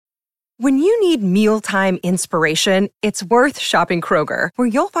When you need mealtime inspiration, it's worth shopping Kroger, where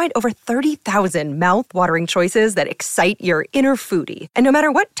you'll find over 30,000 mouth-watering choices that excite your inner foodie. And no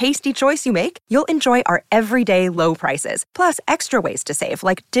matter what tasty choice you make, you'll enjoy our everyday low prices, plus extra ways to save,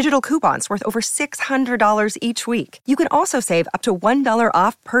 like digital coupons worth over $600 each week. You can also save up to $1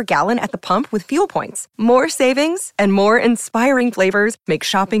 off per gallon at the pump with fuel points. More savings and more inspiring flavors make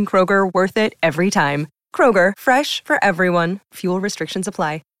shopping Kroger worth it every time. Kroger, fresh for everyone. Fuel restrictions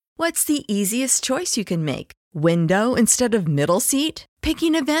apply. What's the easiest choice you can make? Window instead of middle seat?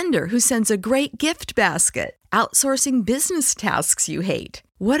 Picking a vendor who sends a great gift basket? Outsourcing business tasks you hate?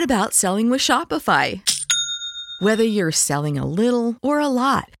 What about selling with Shopify? Whether you're selling a little or a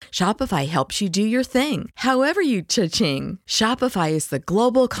lot, Shopify helps you do your thing, however you cha-ching. Shopify is the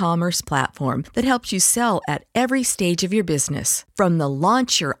global commerce platform that helps you sell at every stage of your business. From the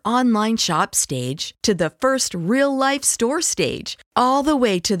launch your online shop stage to the first real-life store stage, all the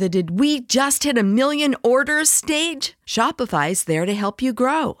way to the did we just hit 1 million orders stage. Shopify's there to help you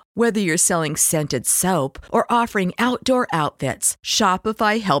grow. Whether you're selling scented soap or offering outdoor outfits,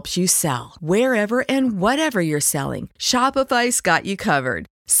 Shopify helps you sell. Wherever and whatever you're selling, Shopify's got you covered.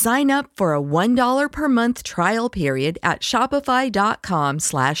 Sign up for a $1 per month trial period at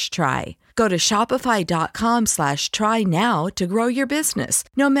shopify.com/try. Go to shopify.com/try now to grow your business,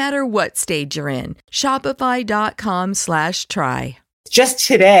 no matter what stage you're in. Shopify.com/try. Just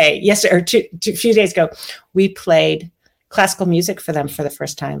today, a few days ago, we played classical music for them for the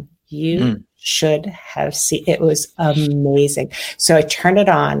first time. You should have seen it. Was amazing. So I turned it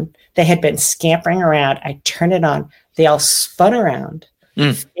on. They had been scampering around. I turned it on. They all spun around,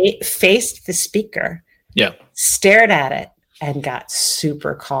 faced the speaker, stared at it, and got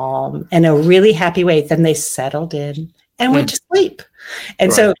super calm in a really happy way. Then they settled in and went to sleep.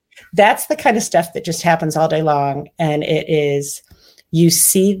 And so that's the kind of stuff that just happens all day long. And it is, you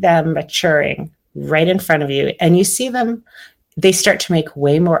see them maturing right in front of you, and you see them, they start to make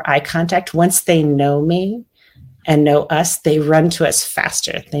way more eye contact. Once they know me and know us, they run to us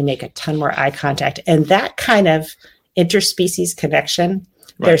faster. They make a ton more eye contact. And that kind of interspecies connection,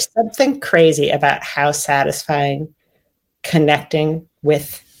 there's something crazy about how satisfying connecting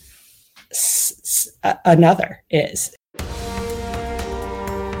with another is.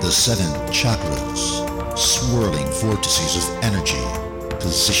 The 7 chakras, swirling vortices of energy,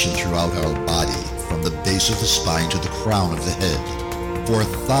 positioned throughout our body from the base of the spine to the crown of the head. For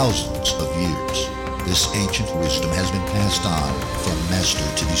thousands of years, this ancient wisdom has been passed on from master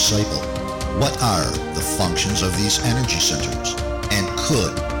to disciple. What are the functions of these energy centers? And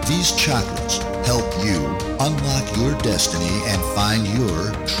could these chakras help you unlock your destiny and find your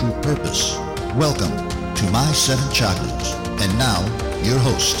true purpose? Welcome to My 7 Chakras. And now, your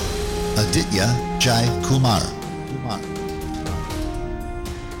host, Aditya Jai Kumar.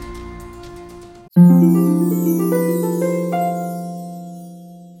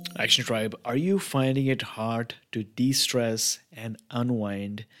 Action Tribe, are you finding it hard to de-stress and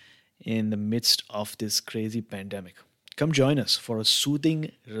unwind in the midst of this crazy pandemic? Come join us for a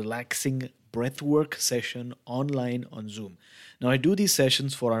soothing, relaxing breathwork session online on Zoom. Now, I do these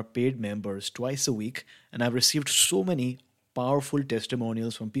sessions for our paid members twice a week, and I've received so many powerful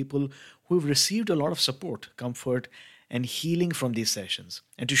testimonials from people who've received a lot of support, comfort, and healing from these sessions.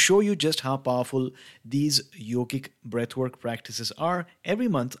 And to show you just how powerful these yogic breathwork practices are, every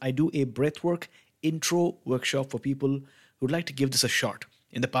month I do a breathwork intro workshop for people who'd like to give this a shot.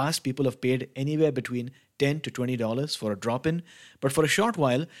 In the past, people have paid anywhere between $10 to $20 for a drop-in, but for a short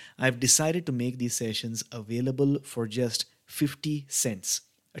while, I've decided to make these sessions available for just 50 cents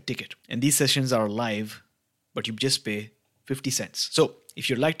a ticket. And these sessions are live, but you just pay 50 cents. So if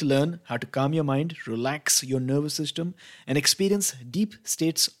you'd like to learn how to calm your mind, relax your nervous system, and experience deep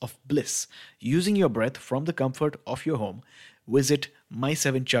states of bliss using your breath from the comfort of your home, visit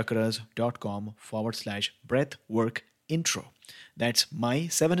my7chakras.com/breathwork-intro. That's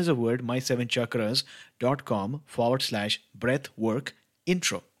my7 is a word,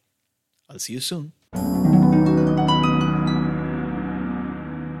 my7chakras.com/breathwork-intro. I'll see you soon.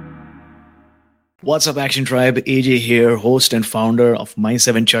 What's up, Action Tribe? AJ here, host and founder of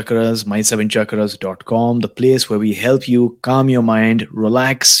My7 Chakras, my7chakras.com, the place where we help you calm your mind,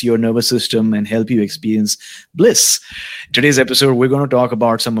 relax your nervous system, and help you experience bliss. In today's episode, we're going to talk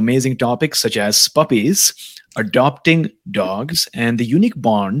about some amazing topics such as puppies, adopting dogs, and the unique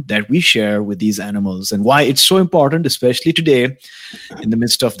bond that we share with these animals, and why it's so important, especially today, in the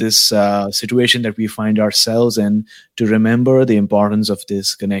midst of this situation that we find ourselves in, to remember the importance of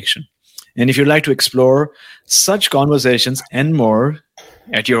this connection. And if you'd like to explore such conversations and more,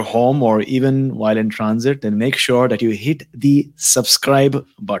 at your home or even while in transit, then make sure that you hit the subscribe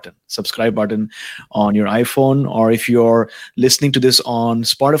button on your iPhone. Or if you're listening to this on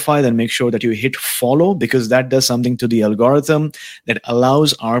Spotify, then make sure that you hit follow, because that does something to the algorithm that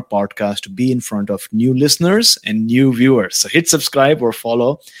allows our podcast to be in front of new listeners and new viewers. So hit subscribe or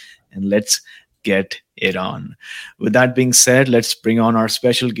follow, and let's get it on. With that being said, let's bring on our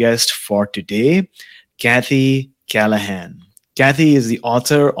special guest for today, Kathy Callahan. Kathy is the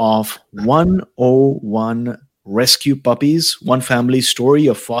author of 101 Rescue Puppies, One Family Story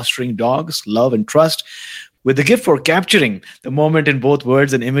of Fostering Dogs, Love and Trust. With the gift for capturing the moment in both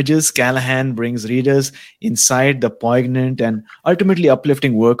words and images, Callahan brings readers inside the poignant and ultimately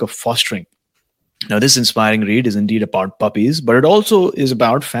uplifting work of fostering. Now, this inspiring read is indeed about puppies, but it also is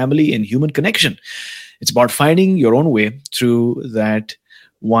about family and human connection. It's about finding your own way through that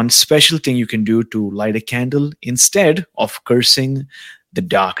one special thing you can do to light a candle instead of cursing the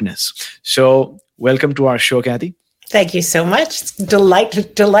darkness. So, welcome to our show, Kathy. Thank you so much.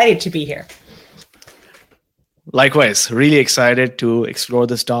 Delighted to be here. Likewise, really excited to explore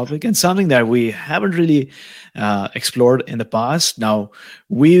this topic, and something that we haven't really explored in the past. Now,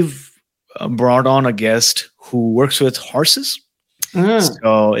 we've brought on a guest who works with horses.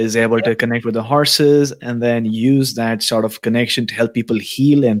 So is able to connect with the horses and then use that sort of connection to help people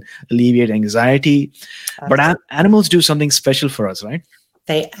heal and alleviate anxiety. But animals do something special for us, right?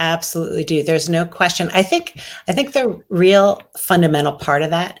 They absolutely do. There's no question. I think the real fundamental part of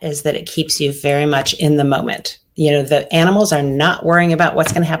that is that it keeps you very much in the moment. You know, the animals are not worrying about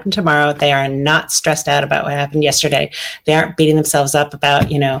what's going to happen tomorrow. They are not stressed out about what happened yesterday. They aren't beating themselves up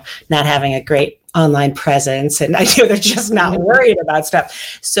about, not having a great online presence. And I know they're just not worried about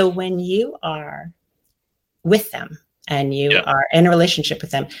stuff. So when you are with them and you are in a relationship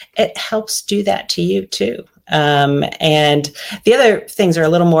with them, it helps do that to you too. And the other things are a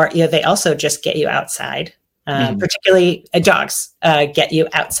little more, they also just get you outside, particularly dogs get you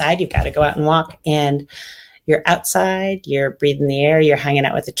outside. You've got to go out and walk, and you're outside, you're breathing the air, you're hanging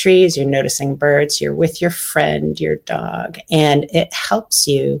out with the trees, you're noticing birds, you're with your friend, your dog, and it helps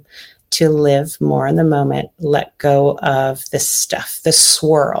you to live more in the moment, let go of the stuff, the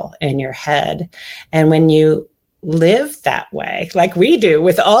swirl in your head. And when you live that way, like we do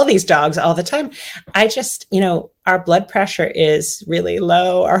with all these dogs all the time, I just, our blood pressure is really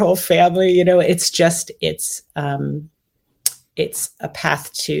low, our whole family, it's a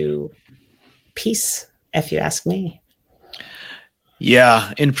path to peace, if you ask me.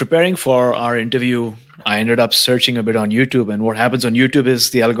 Yeah. In preparing for our interview, I ended up searching a bit on YouTube. And what happens on YouTube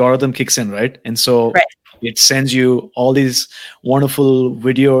is the algorithm kicks in, right? And so it sends you all these wonderful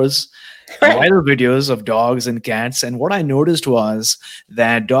videos, viral videos of dogs and cats. And what I noticed was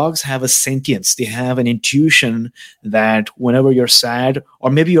that dogs have a sentience. They have an intuition that whenever you're sad,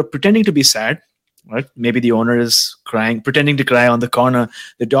 or maybe you're pretending to be sad, right? Maybe the owner is crying, pretending to cry on the corner.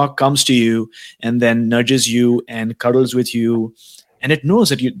 The dog comes to you and then nudges you and cuddles with you. And it knows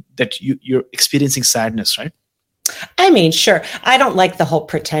that you're experiencing sadness, right? I mean, sure. I don't like the whole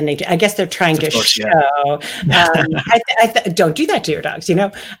pretending. I guess they're trying to show. Don't do that to your dogs,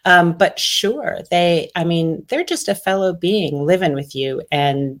 But sure, they're just a fellow being living with you.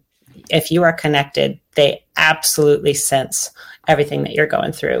 And if you are connected, they absolutely sense everything that you're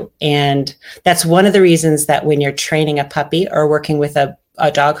going through. And that's one of the reasons that when you're training a puppy or working with a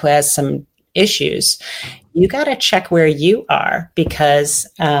dog who has some issues, you got to check where you are, because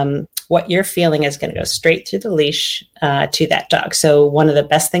what you're feeling is going to go straight through the leash to that dog. So one of the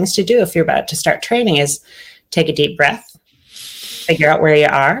best things to do if you're about to start training is take a deep breath, figure out where you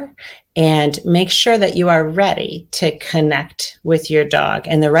are, and make sure that you are ready to connect with your dog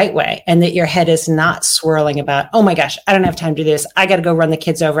in the right way, and that your head is not swirling about, oh my gosh, I don't have time to do this. I got to go run the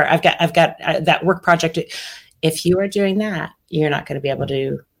kids over. I've got that work project. If you are doing that, you're not going to be able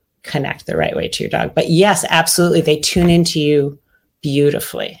to connect the right way to your dog. But yes, absolutely. They tune into you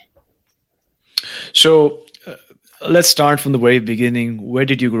beautifully. So let's start from the very beginning. Where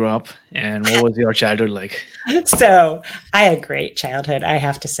did you grow up and what was your childhood like? So I had a great childhood, I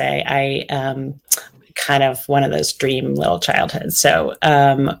have to say. I kind of one of those dream little childhoods. So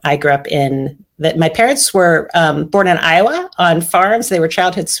I grew up my parents were born in Iowa on farms. They were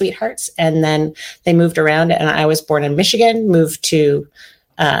childhood sweethearts. And then they moved around, and I was born in Michigan, moved to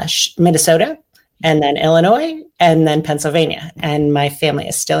Minnesota, and then Illinois, and then Pennsylvania. And my family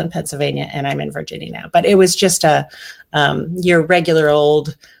is still in Pennsylvania, and I'm in Virginia now. But it was just your regular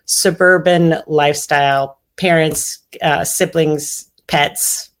old suburban lifestyle, parents, siblings,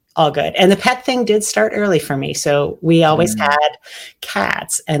 pets, all good. And the pet thing did start early for me. So we always had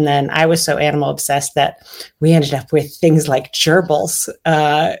cats. And then I was so animal obsessed that we ended up with things like gerbils,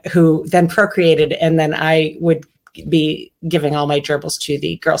 who then procreated. And then I would be giving all my gerbils to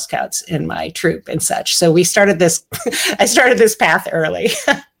the Girl Scouts in my troop and such. So we started this, I started this path early.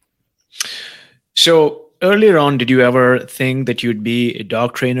 So earlier on, did you ever think that you'd be a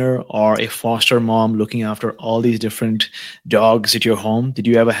dog trainer or a foster mom looking after all these different dogs at your home? Did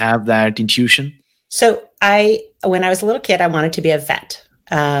you ever have that intuition? So when I was a little kid, I wanted to be a vet.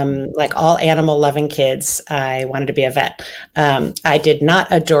 Like all animal loving kids, I wanted to be a vet. I did not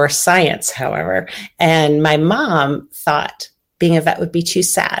adore science, however, and my mom thought being a vet would be too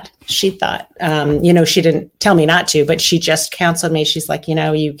sad. She thought, she didn't tell me not to, but she just counseled me. She's like,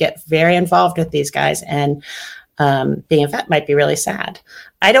 you get very involved with these guys, and being a vet might be really sad.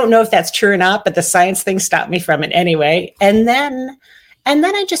 I don't know if that's true or not, but the science thing stopped me from it anyway. And then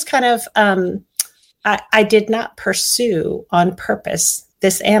I just kind of, I did not pursue on purpose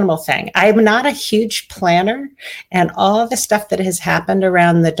this animal thing. I'm not a huge planner, and all of the stuff that has happened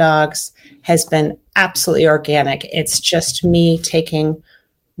around the dogs has been absolutely organic. It's just me taking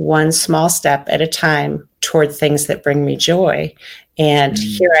one small step at a time toward things that bring me joy. And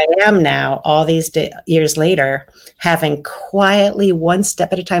here I am now, all these years later, having quietly, one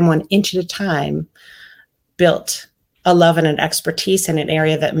step at a time, 1 inch at a time, built a love and an expertise in an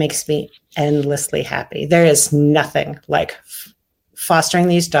area that makes me endlessly happy. There is nothing like fostering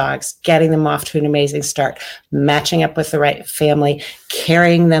these dogs, getting them off to an amazing start, matching up with the right family,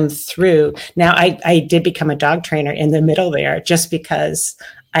 carrying them through. Now, I did become a dog trainer in the middle there, just because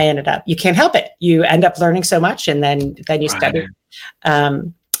I ended up, you can't help it. You end up learning so much, and then you study.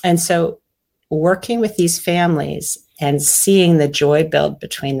 And so working with these families and seeing the joy build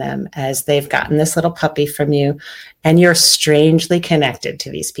between them as they've gotten this little puppy from you, and you're strangely connected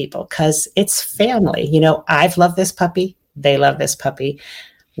to these people because it's family. I've loved this puppy. They love this puppy.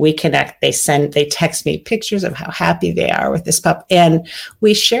 We connect. They text me pictures of how happy they are with this pup. And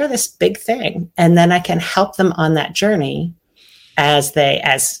we share this big thing. And then I can help them on that journey as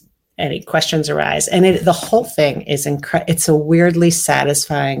any questions arise. And the whole thing is it's a weirdly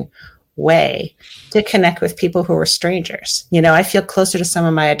satisfying way to connect with people who are strangers. I feel closer to some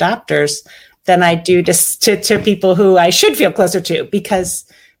of my adopters than I do to people who I should feel closer to, because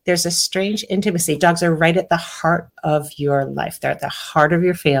there's a strange intimacy. Dogs are right at the heart of your life. They're at the heart of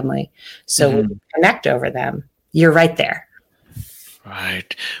your family. So when you connect over them, you're right there.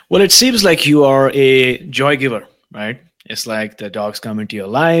 Right. Well, it seems like you are a joy giver, right? It's like the dogs come into your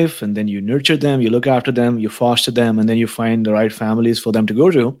life, and then you nurture them, you look after them, you foster them, and then you find the right families for them to go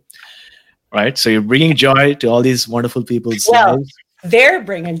to, right? So you're bringing joy to all these wonderful people's lives. They're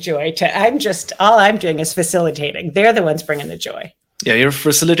bringing joy to, all I'm doing is facilitating. They're the ones bringing the joy. Yeah, you're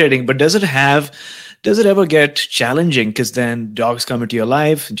facilitating, but does it ever get challenging? Because then dogs come into your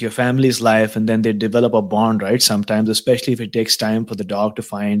life, into your family's life, and then they develop a bond, right? Sometimes, especially if it takes time for the dog to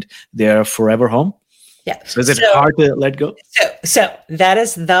find their forever home. Yeah. So is it hard to let go? So that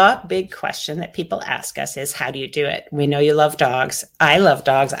is the big question that people ask us is, how do you do it? We know you love dogs. I love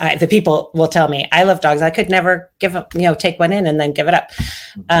dogs. The people will tell me I love dogs. I could never give up, take one in and then give it up.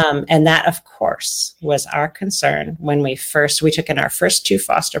 And that, of course, was our concern when we took in our first 2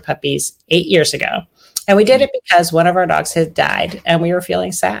 foster puppies 8 years ago. And we did it because one of our dogs had died and we were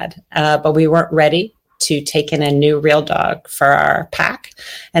feeling sad, but we weren't ready to take in a new real dog for our pack.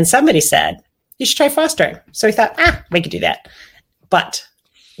 And somebody said, you should try fostering. So we thought, we could do that. But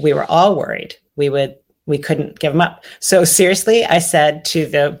we were all worried we couldn't give them up. So seriously, I said to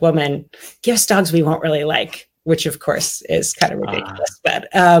the woman, give us dogs we won't really like, which of course is kind of ridiculous.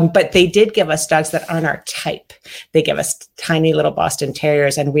 But they did give us dogs that aren't our type. They give us tiny little Boston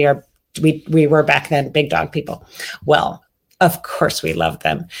Terriers, and we were back then big dog people. Well, of course we loved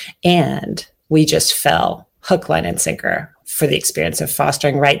them. And we just fell hook, line, and sinker for the experience of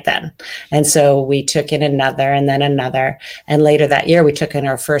fostering right then. And so we took in another and then another. And later that year, we took in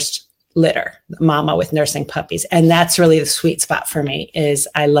our first litter, mama with nursing puppies. And that's really the sweet spot for me, is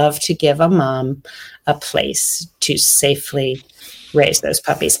I love to give a mom a place to safely raise those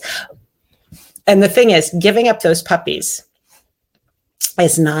puppies. And the thing is, giving up those puppies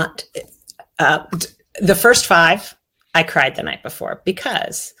is not, the first 5, I cried the night before,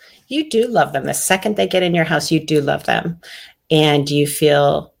 because you do love them. The second they get in your house, you do love them, and you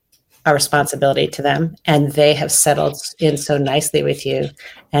feel a responsibility to them, and they have settled in so nicely with you.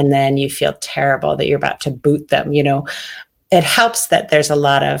 And then you feel terrible that you're about to boot them. It helps that there's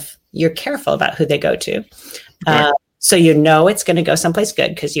you're careful about who they go to. So you know it's going to go someplace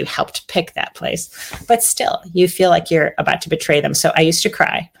good because you helped pick that place. But still, you feel like you're about to betray them. So I used to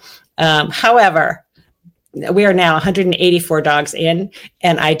cry. However, we are now 184 dogs in,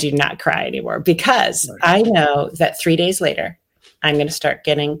 and I do not cry anymore because I know that 3 days later, I'm going to start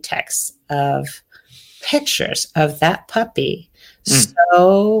getting texts of pictures of that puppy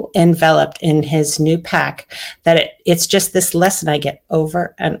so enveloped in his new pack that it's just this lesson I get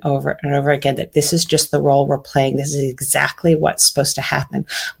over and over and over again, that this is just the role we're playing. This is exactly what's supposed to happen.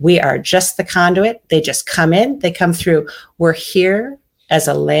 We are just the conduit. They just come in, they come through. We're here as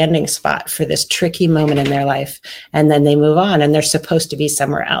a landing spot for this tricky moment in their life. And then they move on and they're supposed to be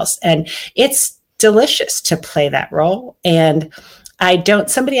somewhere else. And it's delicious to play that role. And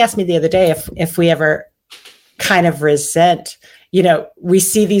somebody asked me the other day if we ever kind of resent, we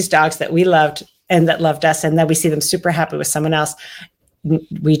see these dogs that we loved and that loved us, and then we see them super happy with someone else.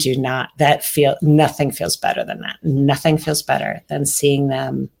 We do not. Nothing feels better than that. Nothing feels better than seeing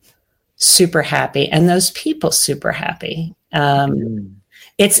them super happy and those people super happy.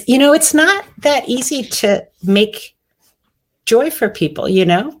 It's, it's not that easy to make joy for people,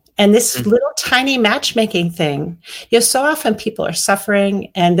 and this little tiny matchmaking thing, so often people are suffering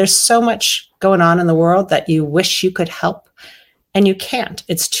and there's so much going on in the world that you wish you could help and you can't.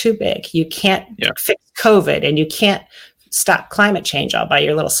 It's too big. You can't fix COVID and you can't stop climate change all by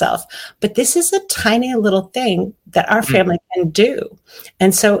your little self. But this is a tiny little thing that our family can do.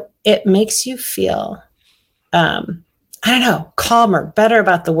 And so it makes you feel, calmer, better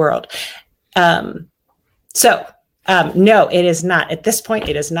about the world. No, it is not. At this point,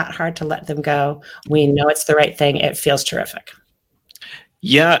 it is not hard to let them go. We know it's the right thing. It feels terrific.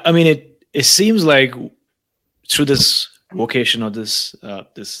 Yeah, I mean, it seems like through this vocation or this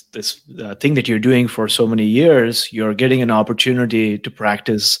thing that you're doing for so many years, you're getting an opportunity to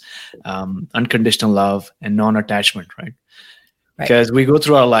practice unconditional love and non-attachment, right? Because we go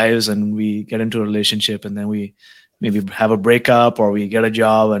through our lives and we get into a relationship and then we maybe have a breakup or we get a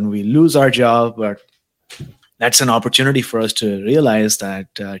job and we lose our job, but that's an opportunity for us to realize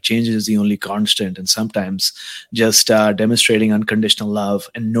that change is the only constant. And sometimes just demonstrating unconditional love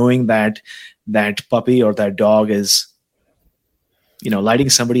and knowing that that puppy or that dog is, lighting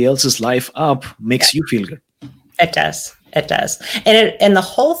somebody else's life up makes you feel good. It does. It does. And the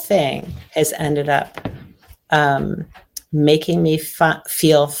whole thing has ended up making me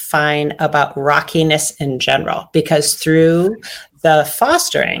feel fine about rockiness in general, because through the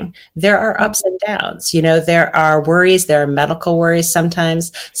fostering, there are ups and downs. There are worries, there are medical worries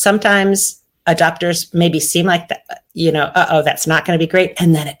sometimes. Sometimes adopters maybe seem like that, that's not going to be great.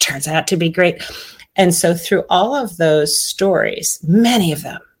 And then it turns out to be great. And so through all of those stories, many of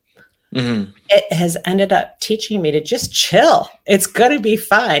them, it has ended up teaching me to just chill. It's going to be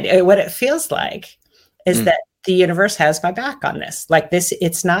fine. What it feels like is that the universe has my back on this. Like this,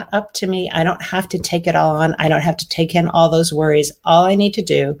 it's not up to me. I don't have to take it all on. I don't have to take in all those worries. All I need to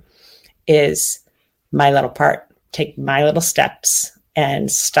do is my little part, take my little steps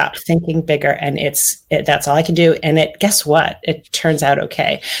and stop thinking bigger. And that's all I can do. And guess what? It turns out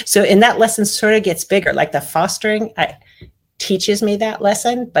okay. So in that lesson sort of gets bigger, like the fostering teaches me that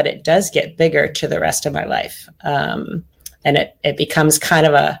lesson, but it does get bigger to the rest of my life. And it becomes kind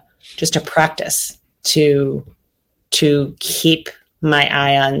of just a practice to keep my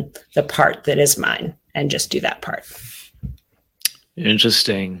eye on the part that is mine and just do that part.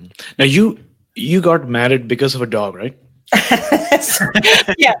 Interesting. Now you got married because of a dog, right?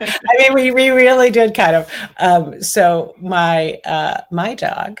 Yeah, I mean, we really did kind of. So my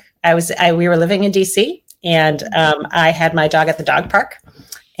dog, we were living in DC, and I had my dog at the dog park.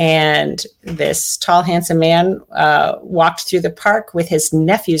 And this tall, handsome man walked through the park with his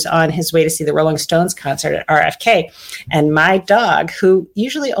nephews on his way to see the Rolling Stones concert at RFK. And my dog, who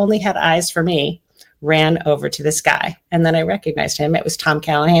usually only had eyes for me, ran over to this guy. And then I recognized him. It was Tom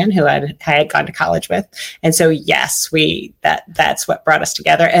Callahan, who I had gone to college with. And so, yes, that's what brought us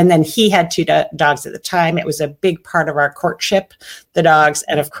together. And then he had two dogs at the time. It was a big part of our courtship, the dogs.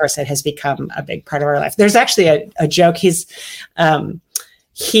 And of course, it has become a big part of our life. There's actually a joke. He was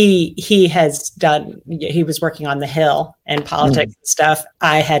working on the Hill and politics and stuff.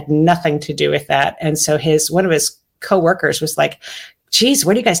 I had nothing to do with that. And so one of his coworkers was like, geez,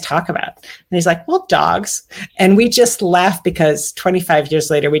 what do you guys talk about? And he's like, well, dogs. And we just laugh because 25 years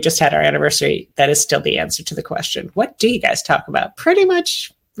later, we just had our anniversary. That is still the answer to the question. What do you guys talk about? Pretty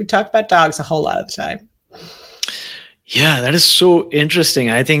much, we talk about dogs a whole lot of the time. Yeah, that is so interesting.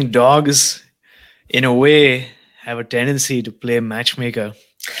 I think dogs, in a way, have a tendency to play matchmaker,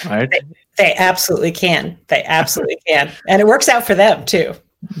 right? They absolutely can. They absolutely can. And it works out for them too.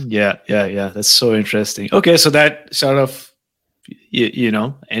 Yeah. That's so interesting. Okay, so that sort of,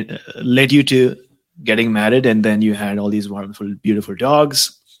 led you to getting married, and then you had all these wonderful, beautiful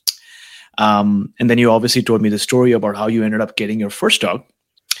dogs. And then you obviously told me the story about how you ended up getting your first dog.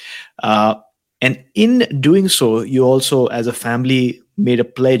 And in doing so, you also, as a family, made a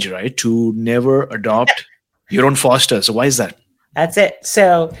pledge, right, to never adopt your own foster. So why is that? That's it.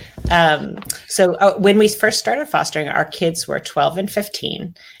 So, when we first started fostering, our kids were 12 and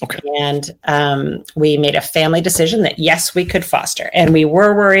 15. Okay. And we made a family decision that, yes, we could foster. And we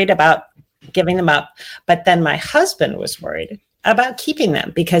were worried about giving them up. But then my husband was worried about keeping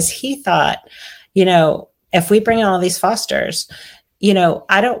them because he thought, if we bring in all these fosters,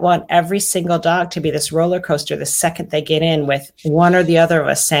 I don't want every single dog to be this roller coaster the second they get in with one or the other of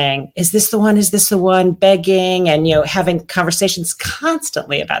us saying, is this the one? Is this the one? Begging and, having conversations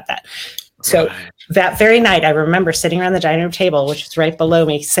constantly about that. So that very night, I remember sitting around the dining room table, which is right below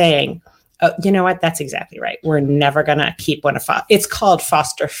me, saying, oh, you know what? That's exactly right. We're never going to keep one of it's called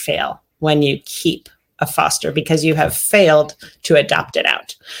foster fail when you keep a foster because you have failed to adopt it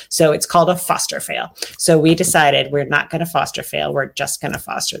out. So it's called a foster fail. So we decided we're not going to foster fail. We're just going to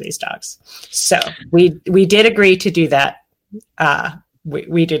foster these dogs. So we did agree to do that.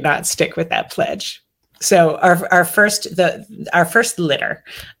 We did not stick with that pledge. So our first litter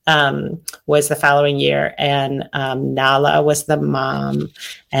was the following year, and Nala was the mom.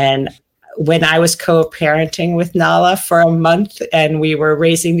 And when I was co-parenting with Nala for a month and we were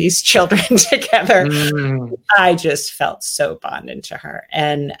raising these children together, I just felt so bonded to her.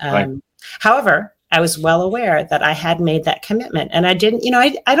 And however, I was well aware that I had made that commitment, and I didn't,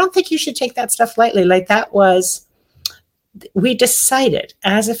 I don't think you should take that stuff lightly. Like we decided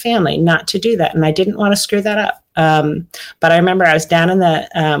as a family not to do that. And I didn't want to screw that up. But I remember I was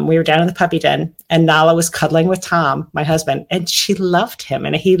we were down in the puppy den, and Nala was cuddling with Tom, my husband, and she loved him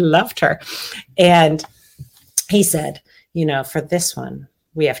and he loved her. And he said, for this one,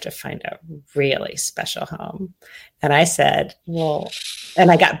 we have to find a really special home. And I said, well,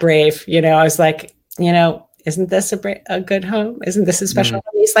 and I got brave, I was like, isn't this a good home? Isn't this a special home?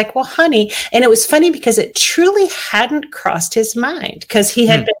 He's like, well, honey. And it was funny because it truly hadn't crossed his mind because he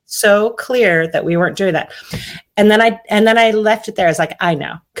had been so clear that we weren't doing that. And then I left it there. I was like, I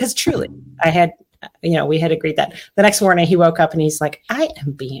know. Because truly I had, we had agreed that. The next morning he woke up and he's like, I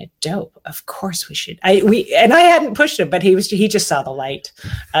am being a dope. Of course we should. I hadn't pushed him, but he just saw the light.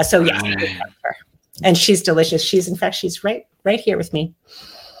 So yes, her. And she's delicious. She's right here with me.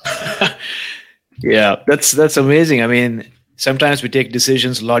 Yeah, that's amazing. I mean, sometimes we take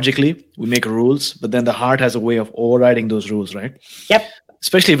decisions logically, we make rules, but then the heart has a way of overriding those rules, right? Yep.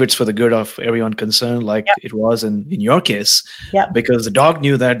 Especially if it's for the good of everyone concerned, like it was in your case. Yeah. Because the dog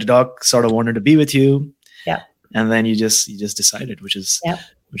knew that the dog sort of wanted to be with you. Yeah. And then you just decided, which is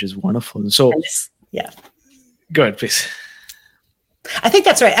wonderful. So go ahead, please. I think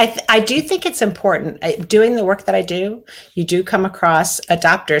that's right. I do think it's important. Doing the work that I do, you do come across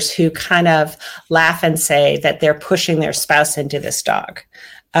adopters who kind of laugh and say that they're pushing their spouse into this dog.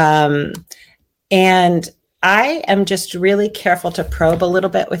 And I am just really careful to probe a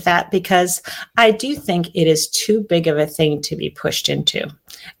little bit with that because I do think it is too big of a thing to be pushed into.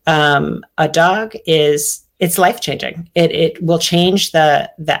 A dog it's life-changing. It will change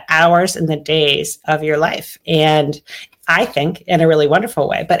the hours and the days of your life. And I think in a really wonderful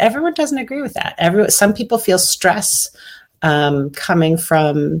way, but everyone doesn't agree with that. Some people feel stress coming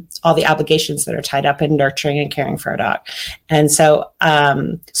from all the obligations that are tied up in nurturing and caring for a dog. And so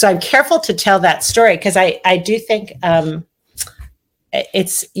I'm careful to tell that story because I do think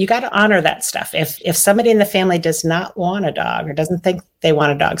you got to honor that stuff. If somebody in the family does not want a dog or doesn't think they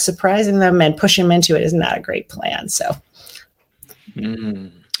want a dog, surprising them and pushing them into it is not a great plan. So.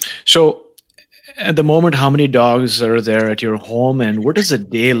 So at the moment, how many dogs are there at your home, and what does a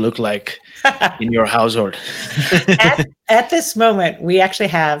day look like in your household? At this moment, we actually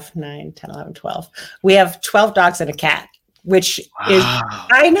have 9, 10, 11, 12. We have 12 dogs and a cat, which is,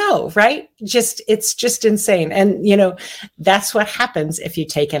 I know, right? It's just insane. And, that's what happens if you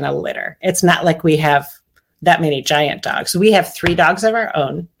take in a litter. It's not like we have that many giant dogs. We have 3 dogs of our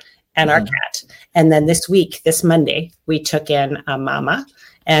own and our cat. And then this Monday, we took in a mama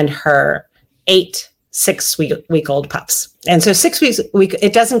and her 8 6-week-old pups. And so 6 weeks,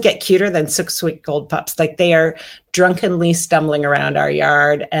 it doesn't get cuter than 6-week-old pups. Like they are drunkenly stumbling around our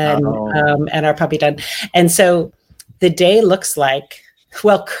yard and our puppy den. And so the day looks like,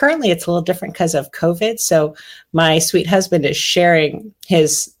 well, currently it's a little different because of COVID. So my sweet husband is sharing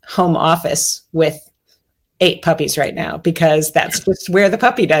his home office with 8 puppies right now because that's just where the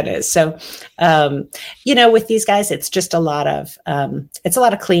puppy den is. So, with these guys, it's just a lot of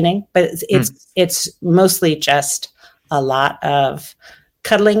cleaning, but it's mostly just a lot of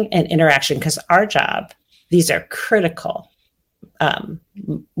cuddling and interaction because our job, these are critical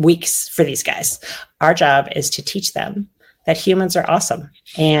weeks for these guys. Our job is to teach them that humans are awesome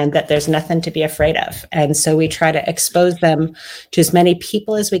and that there's nothing to be afraid of. And so we try to expose them to as many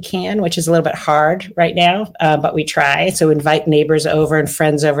people as we can, which is a little bit hard right now, but we try. So invite neighbors over and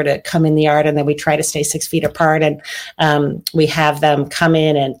friends over to come in the yard, and then we try to stay 6 feet apart. And we have them come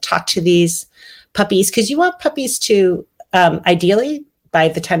in and talk to these puppies because you want puppies to, ideally, by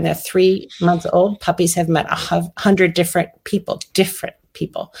the time they're 3 months old, puppies have met 100 different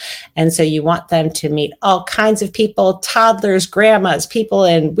people. And so you want them to meet all kinds of people, toddlers, grandmas, people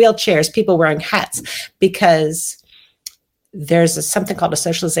in wheelchairs, people wearing hats, because there's something called a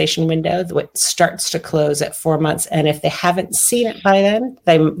socialization window that starts to close at 4 months. And if they haven't seen it by then,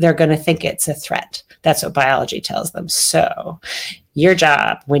 they're going to think it's a threat. That's what biology tells them. So your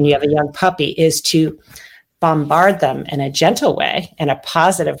job when you have a young puppy is to bombard them in a gentle way, in a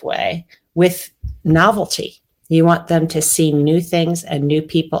positive way, with novelty. You want them to see new things and new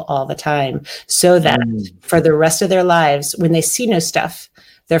people all the time so that for the rest of their lives, when they see new stuff,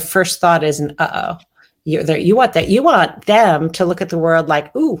 their first thought isn't, you want them to look at the world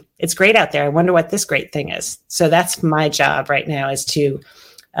like, ooh, it's great out there. I wonder what this great thing is. So that's my job right now, is to,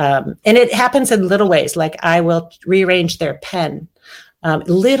 and it happens in little ways. Like I will rearrange their pen,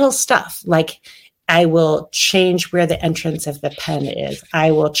 little stuff like I will change where the entrance of the pen is.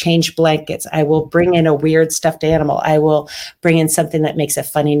 I will change blankets. I will bring in a weird stuffed animal. I will bring in something that makes a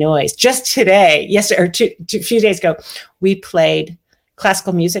funny noise. Just today, a few days ago, we played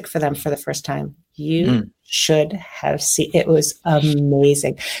classical music for them for the first time. You should have seen. It was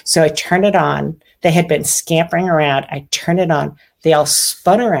amazing. So I turned it on. They had been scampering around. I turned it on. They all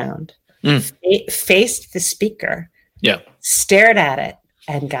spun around, faced the speaker, stared at it,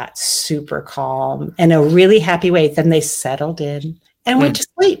 and got super calm in a really happy way. Then they settled in and went to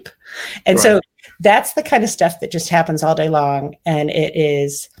sleep. And so that's the kind of stuff that just happens all day long. And it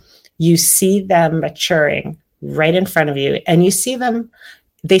is, you see them maturing right in front of you, and you see them,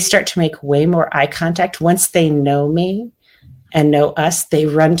 they start to make way more eye contact. Once they know me and know us, they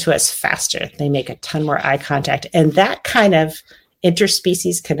run to us faster. They make a ton more eye contact. And that kind of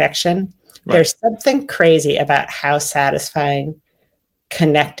interspecies connection, there's something crazy about how satisfying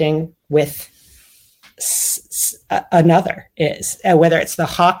connecting with another is, whether it's the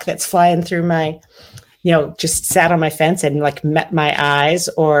hawk that's flying through my, just sat on my fence and like met my eyes,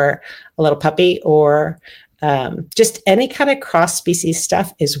 or a little puppy, or just any kind of cross species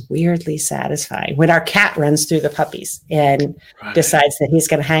stuff is weirdly satisfying. When our cat runs through the puppies and decides that he's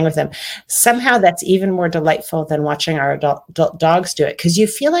going to hang with them, somehow that's even more delightful than watching our adult dogs do it, because you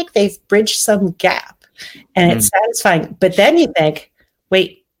feel like they've bridged some gap and it's satisfying. But then you think,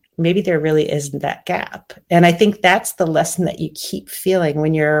 wait, maybe there really isn't that gap. And I think that's the lesson that you keep feeling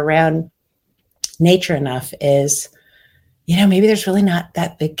when you're around nature enough is, maybe there's really not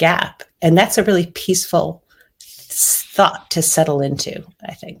that big gap. And that's a really peaceful thought to settle into,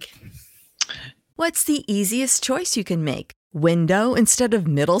 I think. What's the easiest choice you can make? Window instead of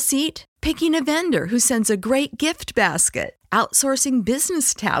middle seat? Picking a vendor who sends a great gift basket? Outsourcing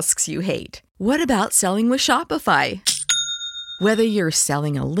business tasks you hate? What about selling with Shopify? Whether you're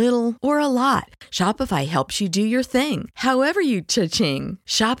selling a little or a lot, Shopify helps you do your thing, however you cha-ching.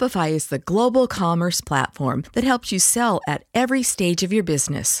 Shopify is the global commerce platform that helps you sell at every stage of your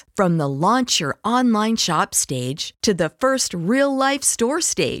business. From the launch your online shop stage to the first real-life store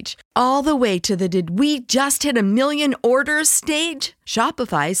stage, all the way to the did we just hit 1 million orders stage.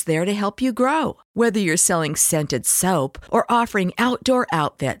 Shopify's there to help you grow. Whether you're selling scented soap or offering outdoor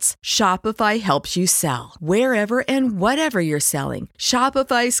outfits, Shopify helps you sell. Wherever and whatever you're selling,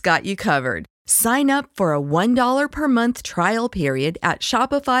 Shopify's got you covered. Sign up for a $1 per month trial period at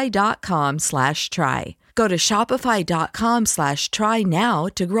shopify.com/try. Go to shopify.com/try now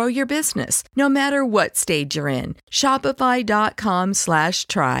to grow your business, no matter what stage you're in.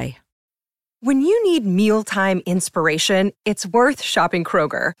 Shopify.com/try. When you need mealtime inspiration, it's worth shopping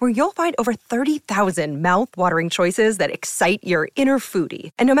Kroger, where you'll find over 30,000 mouth-watering choices that excite your inner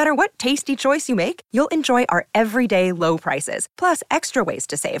foodie. And no matter what tasty choice you make, you'll enjoy our everyday low prices, plus extra ways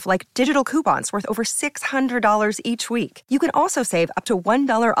to save, like digital coupons worth over $600 each week. You can also save up to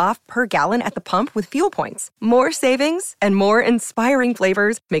 $1 off per gallon at the pump with fuel points. More savings and more inspiring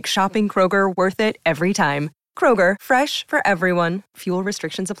flavors make shopping Kroger worth it every time. Kroger, fresh for everyone. Fuel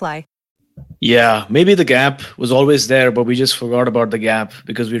restrictions apply. Yeah, maybe the gap was always there, but we just forgot about the gap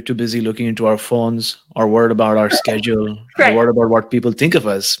because we're too busy looking into our phones or worried about our schedule or Right. worried about what people think of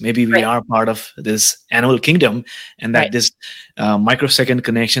us. Maybe we Right. are part of this animal kingdom, and that Right. this microsecond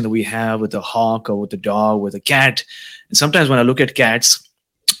connection that we have with a hawk or with a dog, with a cat. And sometimes when I look at cats,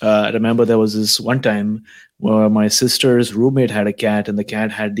 I remember there was this one time where my sister's roommate had a cat, and the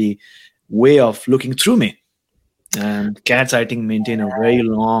cat had the way of looking through me. And cats, I think, maintain a very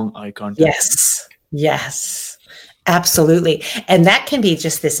long eye contact. Yes. Yes. Absolutely. And that can be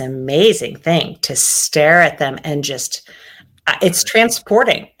just this amazing thing to stare at them and just, it's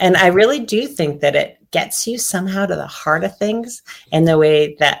transporting. And I really do think that it gets you somehow to the heart of things, and the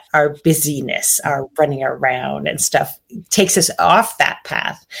way that our busyness, our running around and stuff takes us off that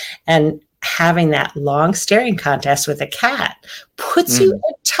path. And having that long staring contest with a cat puts you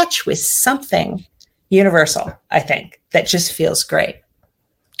in touch with something universal, I think, that just feels great.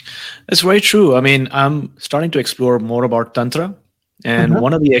 That's very true. I mean, I'm starting to explore more about Tantra. And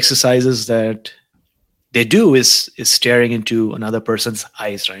one of the exercises that they do is staring into another person's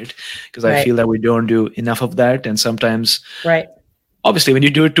eyes, right? Because I feel that we don't do enough of that. And sometimes, obviously, when you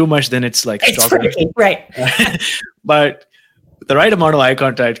do it too much, then it's like stalking. Right. But the right amount of eye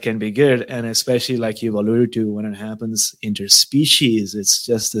contact can be good. And especially like you've alluded to, when it happens interspecies, it's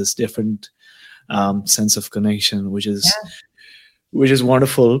just this different sense of connection, which is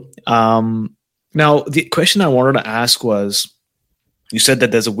wonderful. Now, the question I wanted to ask was, you said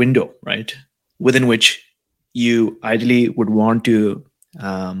that there's a window, right, within which you ideally would want to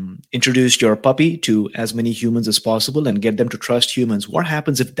introduce your puppy to as many humans as possible and get them to trust humans. What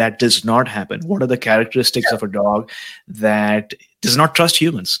happens if that does not happen? What are the characteristics of a dog that does not trust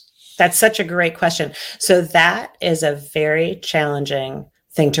humans? That's such a great question. So that is a very challenging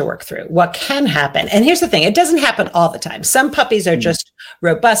thing to work through. What can happen? And here's the thing, it doesn't happen all the time. Some puppies are just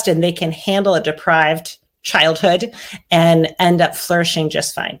robust and they can handle a deprived childhood and end up flourishing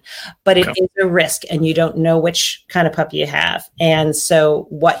just fine. But it is a risk, and you don't know which kind of puppy you have. And so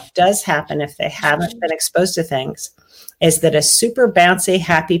what does happen if they haven't been exposed to things is that a super bouncy,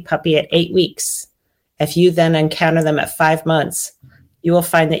 happy puppy at 8 weeks, if you then encounter them at 5 months, you will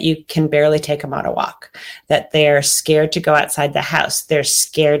find that you can barely take them on a walk, that they're scared to go outside the house. They're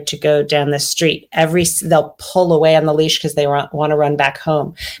scared to go down the street. They'll pull away on the leash because they want to run back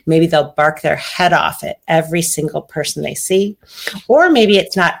home. Maybe they'll bark their head off at every single person they see. Or maybe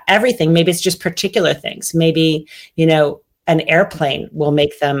it's not everything. Maybe it's just particular things. Maybe, an airplane will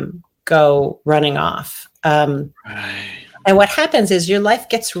make them go running off. And what happens is your life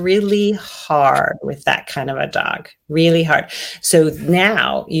gets really hard with that kind of a dog, really hard. So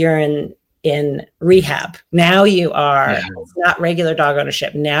now you're in rehab. Now you are it's not regular dog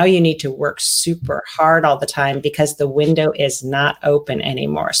ownership. Now you need to work super hard all the time because the window is not open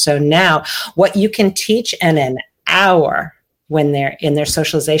anymore. So now what you can teach in an hour when they're in their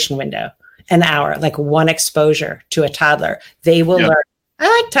socialization window, an hour, like one exposure to a toddler, they will learn.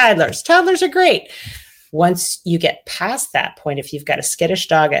 I like toddlers. Toddlers are great. Once you get past that point, if you've got a skittish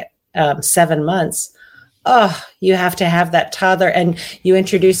dog at 7 months, you have to have that toddler, and you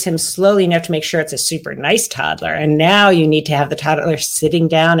introduce him slowly. You have to make sure it's a super nice toddler. And now you need to have the toddler sitting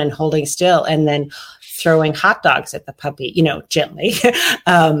down and holding still, and then throwing hot dogs at the puppy, gently,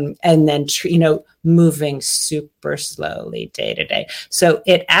 and then, moving super slowly day to day. So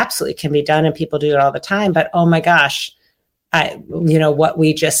it absolutely can be done, and people do it all the time. But oh my gosh, what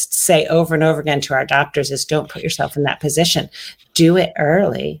we just say over and over again to our adopters is don't put yourself in that position. Do it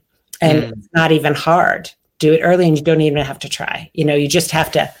early. And it's not even hard. Do it early, and you don't even have to try. You just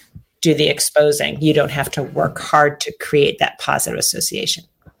have to do the exposing. You don't have to work hard to create that positive association.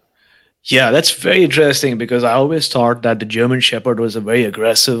 Yeah, that's very interesting, because I always thought that the German Shepherd was a very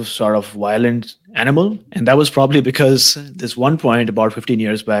aggressive, sort of violent animal. And that was probably because this one point about 15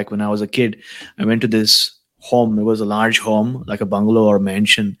 years back when I was a kid, I went to this home. It was a large home, like a bungalow or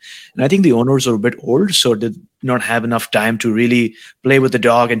mansion. And I think the owners were a bit old, so did not have enough time to really play with the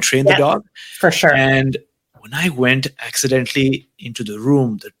dog and train the dog. For sure. And when I went accidentally into the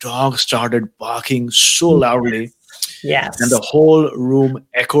room, the dog started barking so loudly. Yes. And the whole room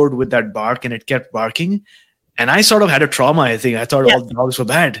echoed with that bark, and it kept barking. And I sort of had a trauma, I think. I thought all dogs were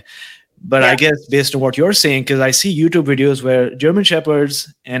bad. But I guess based on what you're saying, because I see YouTube videos where German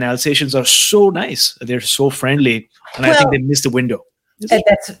Shepherds and Alsatians are so nice. They're so friendly. And I think they miss the window.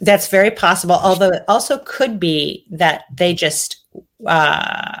 That's very possible. Although it also could be that they just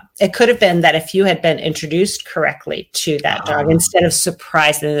it could have been that if you had been introduced correctly to that dog instead of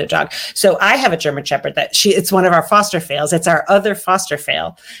surprising the dog. So I have a German Shepherd it's one of our foster fails. It's our other foster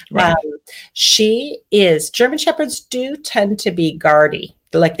fail. Right. German Shepherds do tend to be guardy,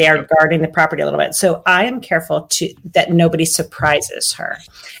 like they are guarding the property a little bit. So I am careful that nobody surprises her.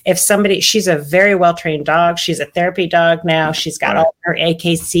 She's a very well-trained dog. She's a therapy dog now. She's got all her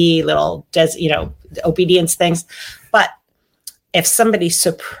AKC little, obedience things. But if somebody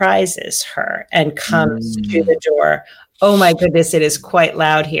surprises her and comes to the door, oh my goodness, it is quite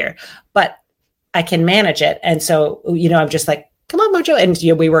loud here, but I can manage it. And so, I'm just like, come on, Mojo. And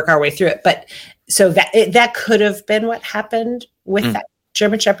we work our way through it. But so that could have been what happened with that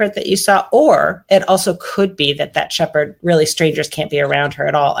German Shepherd that you saw, or it also could be that Shepherd, really strangers can't be around her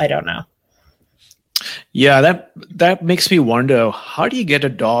at all. I don't know. Yeah, that makes me wonder, how do you get a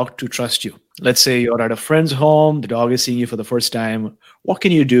dog to trust you? Let's say you're at a friend's home, the dog is seeing you for the first time. What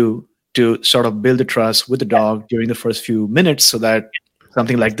can you do to sort of build the trust with the dog during the first few minutes so that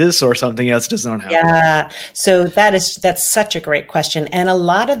something like this or something else does not happen? Yeah, so that's such a great question. And a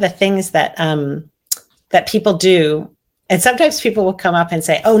lot of the things that people do, and sometimes people will come up and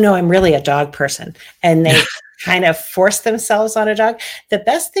say, oh no, I'm really a dog person. And they kind of force themselves on a dog. The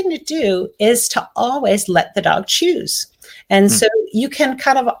best thing to do is to always let the dog choose. And so you can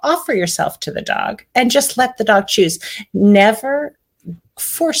kind of offer yourself to the dog and just let the dog choose. Never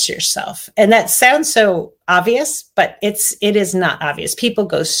force yourself. And that sounds so obvious, but it is not obvious. People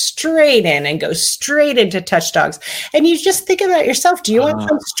go straight in and go straight into touch dogs. And you just think about yourself. Do you want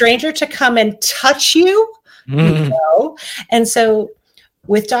some stranger to come and touch you? No. And so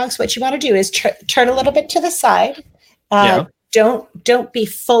with dogs, what you want to do is turn a little bit to the side. Don't be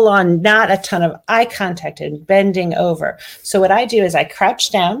full on, not a ton of eye contact and bending over. So what I do is I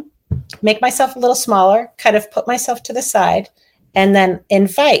crouch down, make myself a little smaller, kind of put myself to the side, and then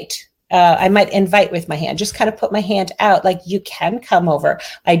invite. I might invite with my hand, just kind of put my hand out like you can come over.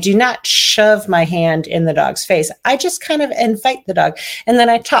 I do not shove my hand in the dog's face. I just kind of invite the dog, and then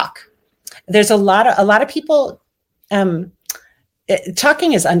I talk. There's a lot of people,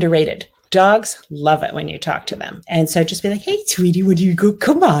 talking is underrated. Dogs love it when you talk to them. And so just be like, hey, sweetie, where do you go?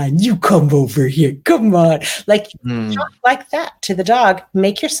 Come on, you come over here. Come on. Talk like that to the dog.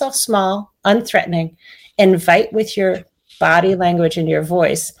 Make yourself small, unthreatening. Invite with your body language and your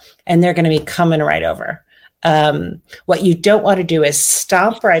voice, and they're going to be coming right over. What you don't want to do is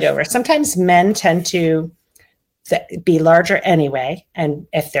stomp right over. Sometimes men tend to be larger anyway. And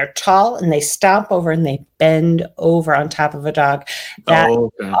if they're tall and they stomp over and they bend over on top of a dog, that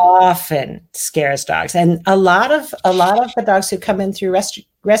often scares dogs. And a lot of the dogs who come in through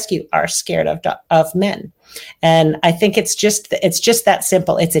rescue are scared of men. And I think it's just that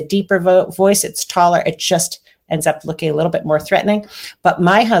simple. It's a deeper voice. It's taller. It just ends up looking a little bit more threatening. But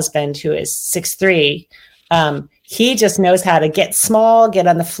my husband, who is 6'3", he just knows how to get small, get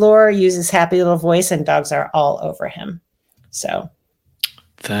on the floor, use his happy little voice, and dogs are all over him. So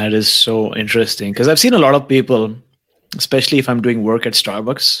that is so interesting, because I've seen a lot of people, especially if I'm doing work at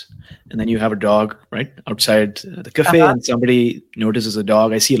Starbucks, and then you have a dog right outside the cafe, and somebody notices a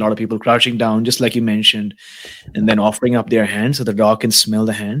dog. I see a lot of people crouching down, just like you mentioned, and then offering up their hand so the dog can smell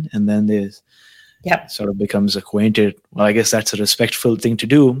the hand, and then they sort of becomes acquainted. Well, I guess that's a respectful thing to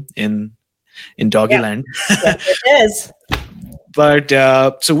do in doggy land. Yes, it is. But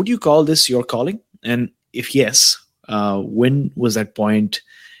so would you call this your calling? And if yes, when was that point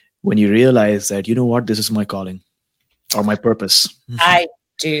when you realized that, you know what, this is my calling or my purpose? I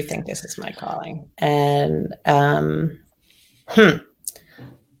do think this is my calling. And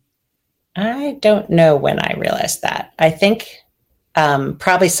I don't know when I realized that. I think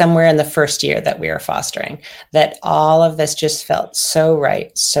probably somewhere in the first year that we were fostering, that all of this just felt so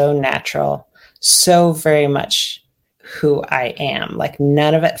right, so natural, so very much who I am. Like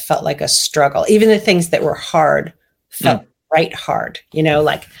none of it felt like a struggle. Even the things that were hard felt right hard,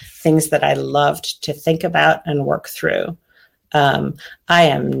 like things that I loved to think about and work through. I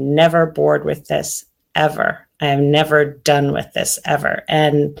am never bored with this ever. I am never done with this ever.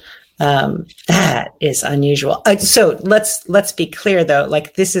 And that is unusual. So let's be clear though,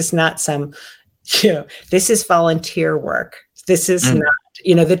 like this is not some, this is volunteer work. This is not,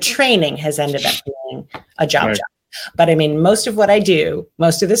 the training has ended up being a job. But I mean, most of what I do,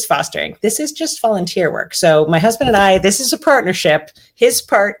 most of this fostering, this is just volunteer work. So my husband and I, this is a partnership. His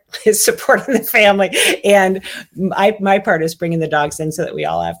part is supporting the family, and my part is bringing the dogs in so that we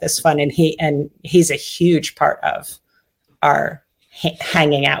all have this fun. And he's a huge part of our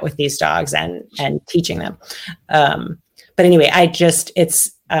hanging out with these dogs and teaching them. But anyway,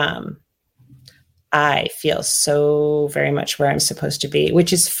 I feel so very much where I'm supposed to be,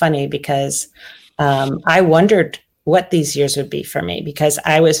 which is funny because I wondered what these years would be for me, because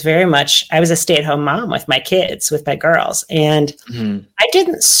I was a stay-at-home mom with my kids, with my girls. And I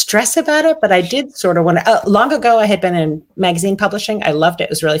didn't stress about it, but I did sort of want to. Long ago, I had been in magazine publishing. I loved it. It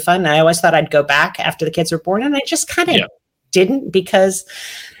was really fun. And I always thought I'd go back after the kids were born. And I just kind of didn't, because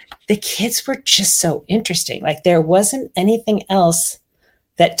the kids were just so interesting. Like, there wasn't anything else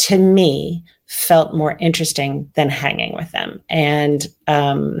that to me felt more interesting than hanging with them. And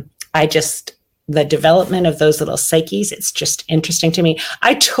the development of those little psyches, it's just interesting to me.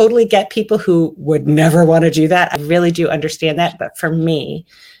 I totally get people who would never want to do that. I really do understand that. But for me,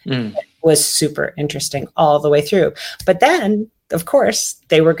 it was super interesting all the way through. But then, of course,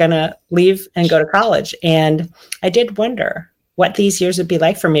 they were going to leave and go to college. And I did wonder what these years would be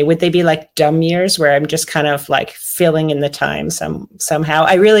like for me. Would they be like dumb years where I'm just kind of like filling in the time somehow?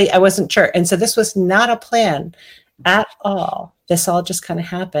 I wasn't sure. And so this was not a plan at all. This all just kind of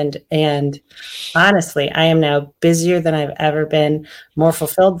happened. And honestly, I am now busier than I've ever been, more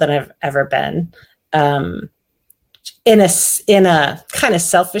fulfilled than I've ever been. In a kind of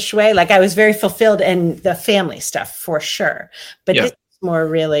selfish way. Like, I was very fulfilled in the family stuff for sure. But this is more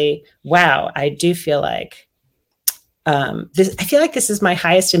really, wow, I do feel like I feel like this is my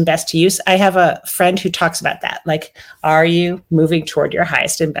highest and best use. I have a friend who talks about that. Like, are you moving toward your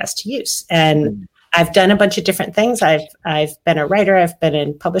highest and best use? And I've done a bunch of different things. I've been a writer. I've been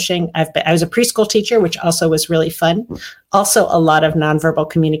in publishing. I was a preschool teacher, which also was really fun. Also, a lot of nonverbal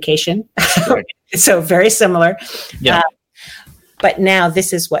communication. So very similar. Yeah. But now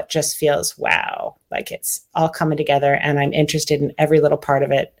this is what just feels wow, like it's all coming together, and I'm interested in every little part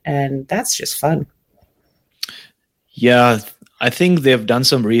of it, and that's just fun. Yeah, I think they've done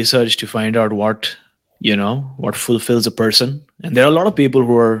some research to find out what fulfills a person, and there are a lot of people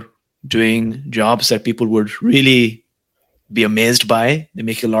who are doing jobs that people would really be amazed by. They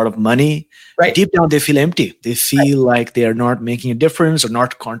make a lot of money. Right. Deep down, they feel empty. They feel like they are not making a difference or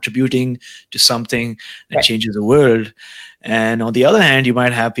not contributing to something that changes the world. And on the other hand, you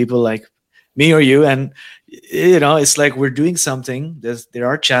might have people like me or you, and it's like we're doing something. There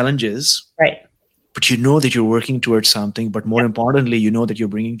are challenges. Right. But you know that you're working towards something, but more importantly, you know that you're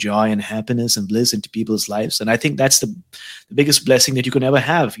bringing joy and happiness and bliss into people's lives. And I think that's the biggest blessing that you can ever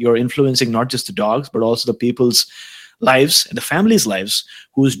have. You're influencing not just the dogs, but also the people's lives and the families' lives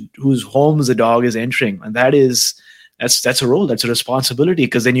whose homes the dog is entering. And that's a role, that's a responsibility,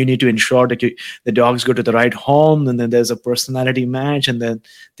 because then you need to ensure that the dogs go to the right home, and then there's a personality match, and then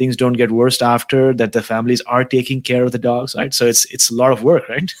things don't get worse after that. The families are taking care of the dogs, right? So it's a lot of work,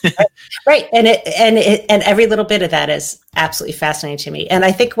 right? Right, and every little bit of that is absolutely fascinating to me. And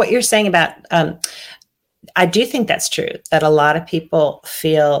I think what you're saying about I do think that's true, that a lot of people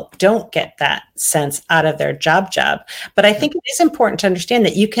don't get that sense out of their job. But I think it is important to understand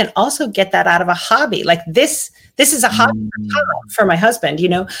that you can also get that out of a hobby. Like this is a hobby for my husband,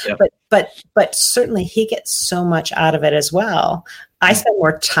 but certainly he gets so much out of it as well. I spend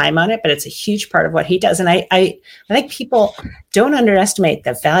more time on it, but it's a huge part of what he does. And I think people don't underestimate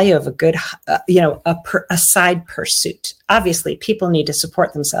the value of a good, a side pursuit. Obviously, people need to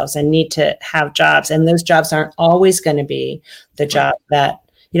support themselves and need to have jobs. And those jobs aren't always going to be the job that,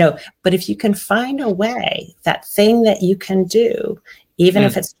 but if you can find a way, that thing that you can do, even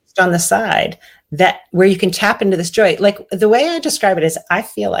if it's just on the side, that where you can tap into this joy. Like, the way I describe it is, I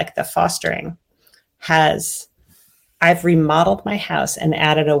feel like the fostering I've remodeled my house and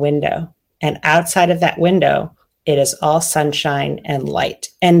added a window, and outside of that window, it is all sunshine and light.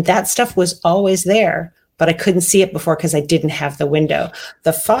 And that stuff was always there, but I couldn't see it before because I didn't have the window.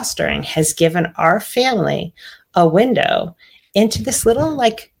 The fostering has given our family a window into this little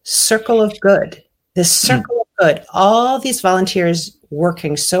circle of good, all these volunteers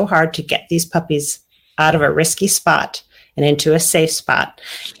working so hard to get these puppies out of a risky spot and into a safe spot,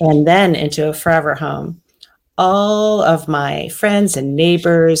 and then into a forever home. All of my friends and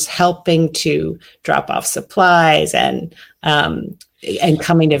neighbors helping to drop off supplies and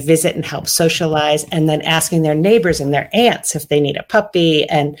coming to visit and help socialize, and then asking their neighbors and their aunts if they need a puppy,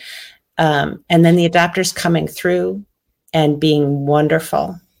 and then the adopters coming through and being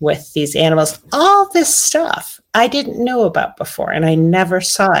wonderful with these animals. All this stuff I didn't know about before, and I never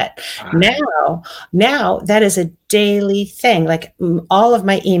saw it. Now that is a daily thing. Like, all of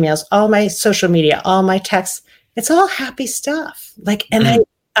my emails, all my social media, all my texts, it's all happy stuff. And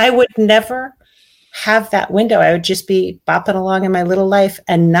I would never have that window. I would just be bopping along in my little life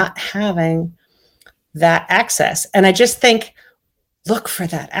and not having that access. And I just think, look for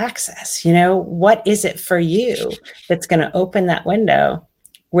that access. What is it for you that's going to open that window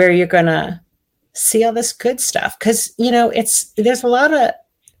where you're going to see all this good stuff. Because, there's a lot of,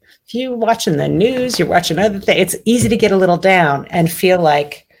 if you're watching the news, you're watching other things, it's easy to get a little down and feel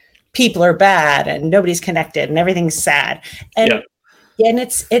like people are bad and nobody's connected and everything's sad. And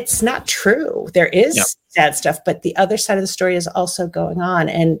it's not true. There is sad stuff, but the other side of the story is also going on.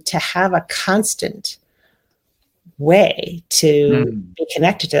 And to have a constant way to be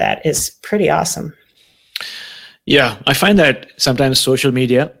connected to that is pretty awesome. Yeah, I find that sometimes social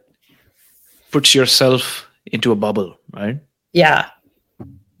media puts yourself into a bubble, right? Yeah.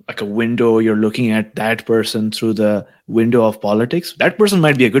 Like a window, you're looking at that person through the window of politics. That person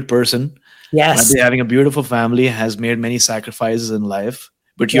might be a good person. Yes. Might be having a beautiful family, has made many sacrifices in life,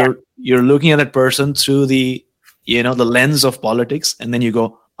 but you're looking at that person through the lens of politics, and then you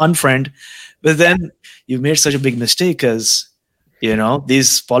go unfriend. But then you've made such a big mistake because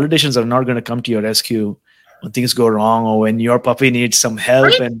these politicians are not going to come to your rescue when things go wrong or when your puppy needs some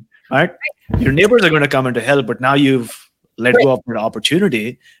help, and right, your neighbors are going to come in to help. But now you've let go of that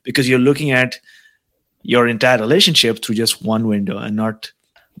opportunity because you're looking at your entire relationship through just one window and not,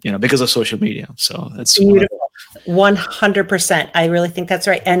 because of social media. So that's beautiful. 100%. I really think that's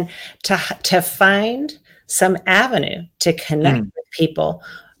right. And to find some avenue to connect with people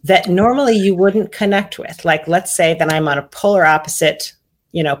that normally you wouldn't connect with. Like, let's say that I'm on a polar opposite,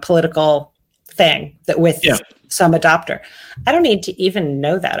 political thing with some adopter. I don't need to even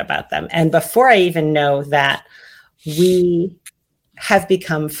know that about them. And before I even know that, we have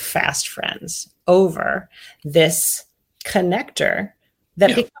become fast friends over this connector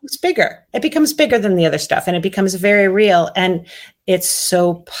that becomes bigger. It becomes bigger than the other stuff, and it becomes very real. And it's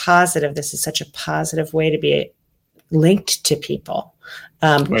so positive. This is such a positive way to be linked to people.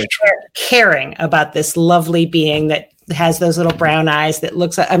 Caring about this lovely being that has those little brown eyes that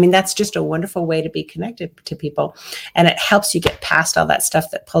looks like, that's just a wonderful way to be connected to people. And it helps you get past all that stuff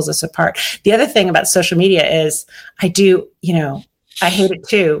that pulls us apart. The other thing about social media is I hate it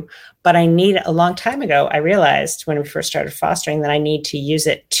too, but a long time ago, I realized when we first started fostering that I need to use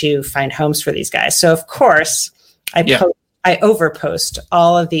it to find homes for these guys. So of course I overpost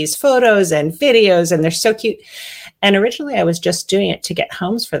all of these photos and videos, and they're so cute. And originally I was just doing it to get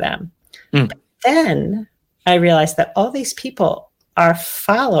homes for them. But then I realized that all these people are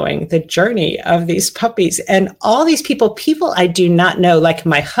following the journey of these puppies, and all these people I do not know, like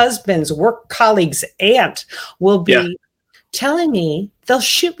my husband's work colleague's aunt will be telling me, they'll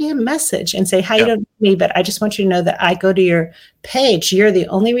shoot me a message and say, hi, you don't know me, but I just want you to know that I go to your page. You're the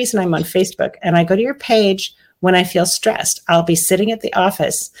only reason I'm on Facebook. And I go to your page when I feel stressed. I'll be sitting at the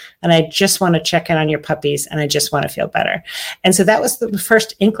office and I just want to check in on your puppies and I just want to feel better. And so that was the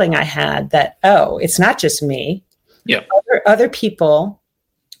first inkling I had that, it's not just me. Yeah. Other people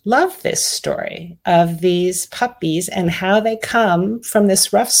love this story of these puppies and how they come from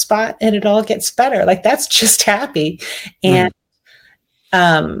this rough spot and it all gets better. Like, that's just happy. And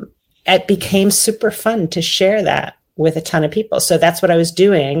it became super fun to share that with a ton of people. So that's what I was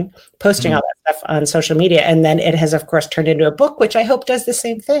doing, posting all that stuff on social media. And then it has, of course, turned into a book, which I hope does the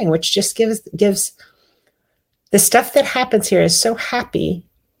same thing, which just gives the stuff that happens here is so happy.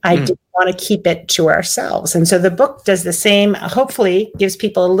 I didn't want to keep it to ourselves. And so the book does the same, hopefully gives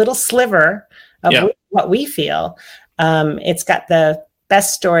people a little sliver of what we feel. It's got the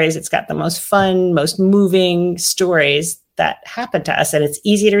best stories. It's got the most fun, most moving stories that happen to us. And it's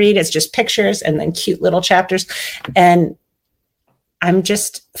easy to read. It's just pictures and then cute little chapters. And I'm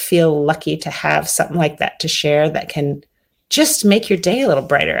just feel lucky to have something like that to share that can just make your day a little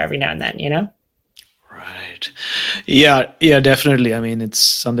brighter every now and then, Right. Yeah, definitely. I mean, it's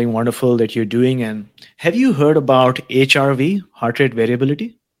something wonderful that you're doing. And have you heard about HRV, heart rate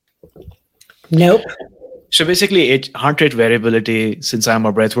variability? Nope. So basically, heart rate variability, since I'm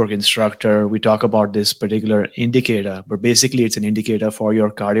a breathwork instructor, we talk about this particular indicator, but basically it's an indicator for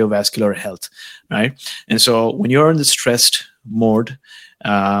your cardiovascular health, right? And so when you're in the stressed mode,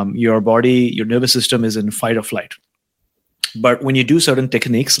 your body, your nervous system is in fight or flight. But when you do certain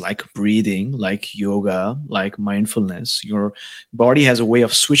techniques like breathing, like yoga, like mindfulness, your body has a way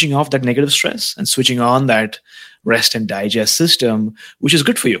of switching off that negative stress and switching on that rest and digest system, which is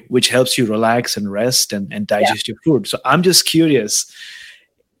good for you, which helps you relax and rest and digest your food. So I'm just curious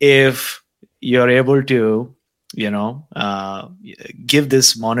if you're able to, give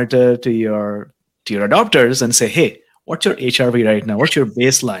this monitor to your adopters and say, hey, what's your HRV right now? What's your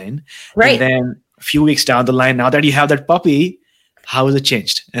baseline? Right. And then a few weeks down the line, now that you have that puppy, how has it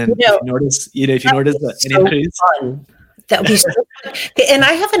changed? And if you notice an increase. That would be so fun. And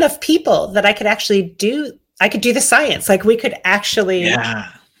I have enough people that I could actually I could do the science. Like, we could actually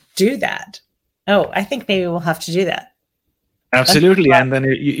do that. Oh, I think maybe we'll have to do that. Absolutely. And then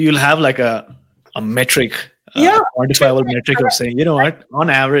you'll have like a a metric, Yeah. quantifiable metric of saying, you know what, on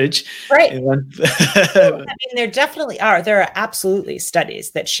average, Right. I mean, there definitely are. There are absolutely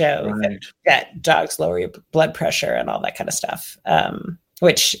studies that show that dogs lower your blood pressure and all that kind of stuff.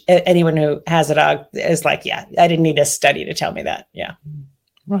 Which anyone who has a dog is like, yeah, I didn't need a study to tell me that. Yeah.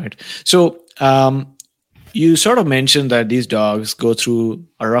 Right. So you sort of mentioned that these dogs go through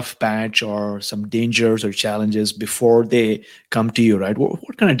a rough patch or some dangers or challenges before they come to you, right?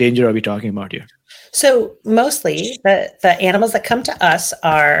 What kind of danger are we talking about here? So mostly the animals that come to us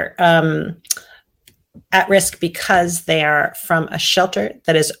are at risk because they are from a shelter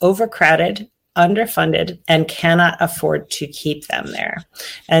that is overcrowded, underfunded, and cannot afford to keep them there.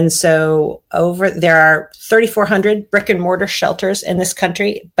 And so there are 3,400 brick and mortar shelters in this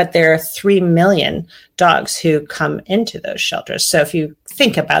country, but there are 3 million dogs who come into those shelters. So if you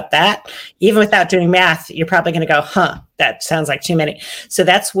think about that, even without doing math, you're probably going to go, that sounds like too many. So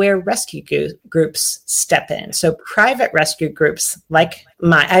that's where rescue groups step in. So private rescue groups like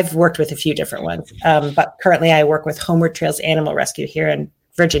I've worked with a few different ones, but currently I work with Homeward Trails Animal Rescue here in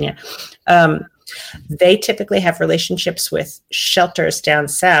Virginia. They typically have relationships with shelters down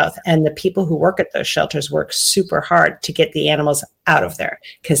south, and the people who work at those shelters work super hard to get the animals out of there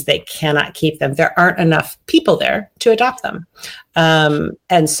because they cannot keep them. There aren't enough people there to adopt them.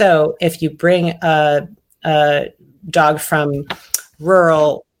 And so if you bring a dog from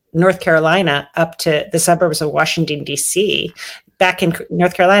rural North Carolina up to the suburbs of Washington, D.C., back in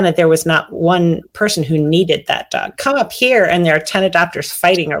North Carolina, there was not one person who needed that dog. Come up here and there are 10 adopters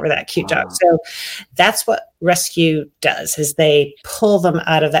fighting over that cute dog. So that's what rescue does, is they pull them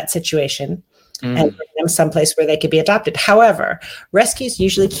out of that situation and bring them someplace where they could be adopted. However, rescues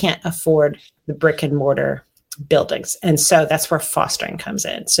usually can't afford the brick and mortar buildings. And so that's where fostering comes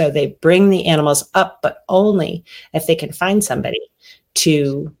in. So they bring the animals up, but only if they can find somebody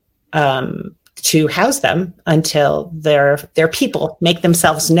to house them until their people make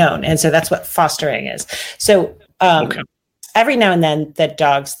themselves known. And so that's what fostering is. So every now and then the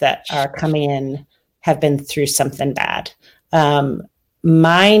dogs that are coming in have been through something bad.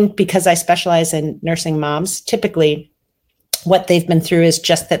 Mine, because I specialize in nursing moms, typically what they've been through is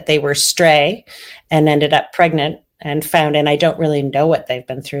just that they were stray and ended up pregnant and found, and I don't really know what they've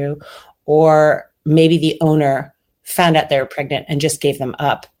been through, or maybe the owner found out they were pregnant and just gave them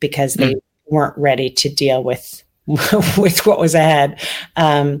up because they weren't ready to deal with what was ahead.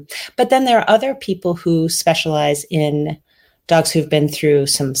 But then there are other people who specialize in dogs who've been through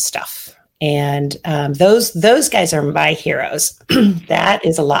some stuff. And those guys are my heroes. That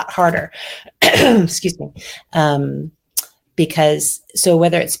is a lot harder. Excuse me. Because so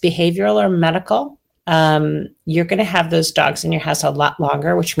whether it's behavioral or medical, you're going to have those dogs in your house a lot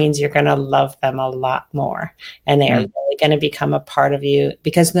longer, which means you're going to love them a lot more. And they are really going to become a part of you,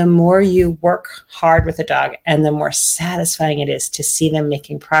 because the more you work hard with a dog and the more satisfying it is to see them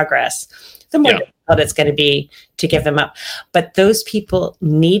making progress, the more difficult it's going to be to give them up. But those people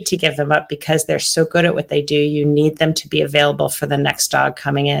need to give them up because they're so good at what they do. You need them to be available for the next dog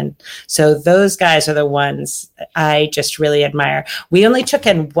coming in. So those guys are the ones I just really admire. We only took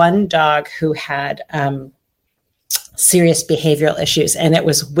in one dog who had serious behavioral issues, and it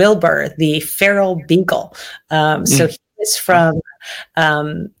was Wilbur, the feral beagle. So he was from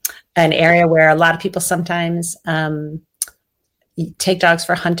an area where a lot of people sometimes take dogs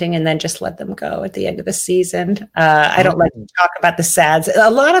for hunting and then just let them go at the end of the season. I don't like to talk about the SADs. A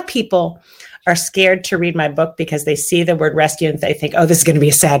lot of people are scared to read my book because they see the word rescue and they think, oh, this is going to be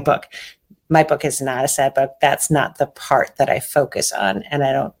a sad book. My book is not a sad book. That's not the part that I focus on. And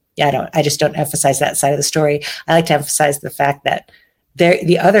I just don't emphasize that side of the story. I like to emphasize the fact that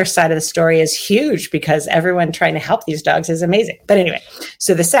the other side of the story is huge, because everyone trying to help these dogs is amazing. But anyway,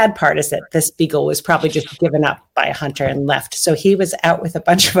 so the sad part is that this beagle was probably just given up by a hunter and left. So he was out with a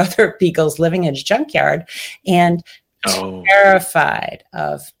bunch of other beagles living in a junkyard and terrified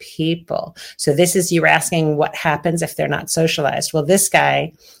of people. So this is, you were asking what happens if they're not socialized. Well, this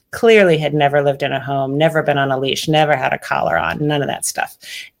guy clearly had never lived in a home, never been on a leash, never had a collar on, none of that stuff.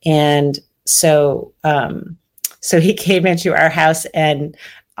 And so he came into our house, and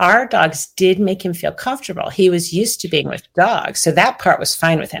our dogs did make him feel comfortable. He was used to being with dogs, so that part was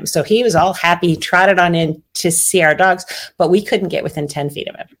fine with him. So he was all happy, he trotted on in to see our dogs, but we couldn't get within 10 feet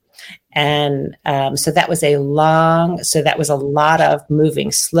of him. And so that was a lot of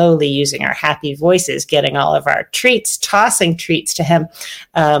moving slowly, using our happy voices, getting all of our treats, tossing treats to him,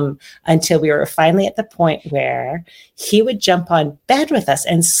 until we were finally at the point where he would jump on bed with us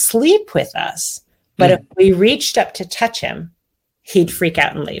and sleep with us. But if we reached up to touch him, he'd freak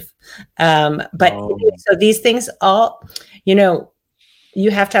out and leave. So these things all,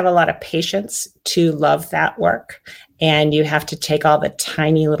 you have to have a lot of patience to love that work. And you have to take all the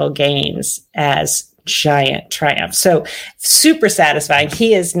tiny little gains as giant triumph. So super satisfying.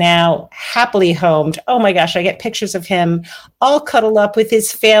 He is now happily homed. Oh my gosh, I get pictures of him all cuddled up with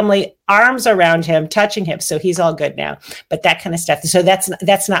his family, arms around him, touching him. So he's all good now. But that kind of stuff. So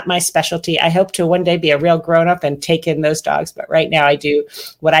that's not my specialty. I hope to one day be a real grown up and take in those dogs. But right now I do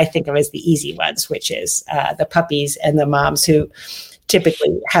what I think of as the easy ones, which is the puppies and the moms who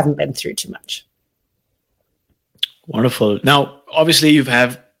typically haven't been through too much. Wonderful. Now, obviously you've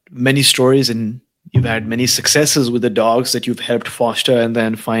had many stories and you've had many successes with the dogs that you've helped foster and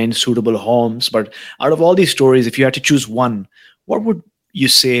then find suitable homes. But out of all these stories, if you had to choose one, what would you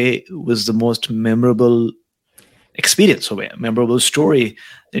say was the most memorable experience or a memorable story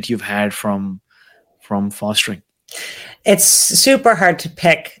that you've had from fostering? It's super hard to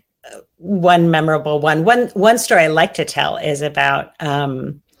pick one memorable one. One story I like to tell is about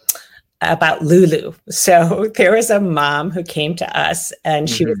Lulu. So there was a mom who came to us and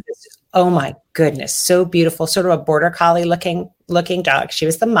she was this, oh my goodness, so beautiful, sort of a border collie looking dog. She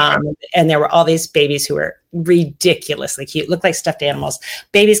was the mom, and there were all these babies who were ridiculously cute, looked like stuffed animals.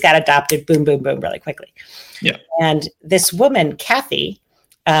 Babies got adopted, boom, boom, boom, really quickly. Yeah. And this woman, Kathy,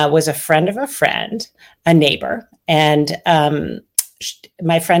 was a friend of a friend, a neighbor, and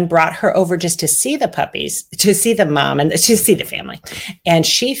my friend brought her over just to see the puppies, to see the mom and to see the family. And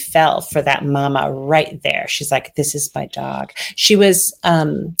she fell for that mama right there. She's like, this is my dog. She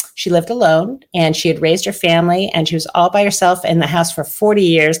lived alone and she had raised her family and she was all by herself in the house for 40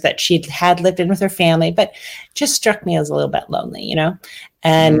 years that she had lived in with her family, but just struck me as a little bit lonely, you know?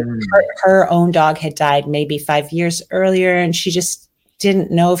 And her own dog had died maybe 5 years earlier. And she just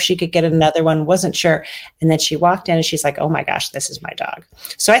didn't know if she could get another one, wasn't sure. And then she walked in and she's like, oh my gosh, this is my dog.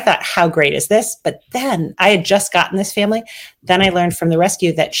 So I thought, how great is this? But then I had just gotten this family. Then I learned from the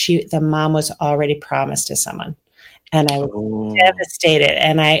rescue that the mom was already promised to someone. And I was devastated.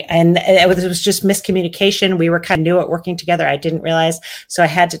 And it was just miscommunication. We were kind of new at working together. I didn't realize. So I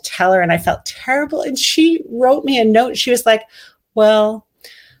had to tell her and I felt terrible. And she wrote me a note. She was like, well,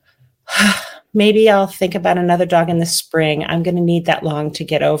 maybe I'll think about another dog in the spring. I'm going to need that long to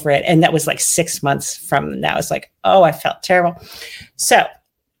get over it. And that was like 6 months from that. I was like, oh, I felt terrible. So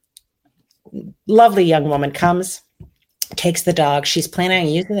lovely young woman comes, takes the dog. She's planning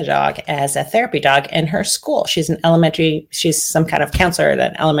on using the dog as a therapy dog in her school. She's some kind of counselor at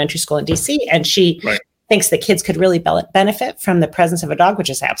an elementary school in DC. And she thinks that kids could really benefit from the presence of a dog, which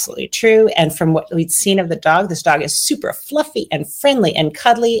is absolutely true. And from what we'd seen of the dog, this dog is super fluffy and friendly and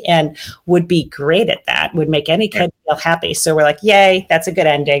cuddly and would be great at that, would make any kid feel happy. So we're like, yay, that's a good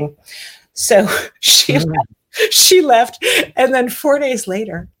ending. So she left. And then 4 days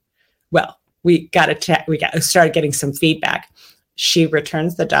later, well, we started getting some feedback. She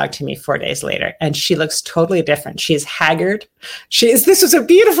returns the dog to me 4 days later, and she looks totally different. She's haggard. This was a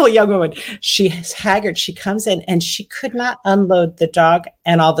beautiful young woman. She's haggard. She comes in and she could not unload the dog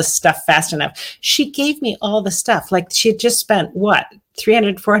and all the stuff fast enough. She gave me all the stuff. Like she had just spent $300,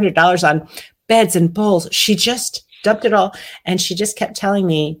 $400 on beds and bowls. She just dumped it all. And she just kept telling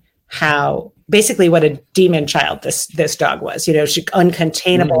me how basically what a demon child this dog was, she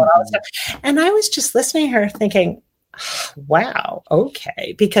uncontainable and all this stuff. And I was just listening to her thinking, wow,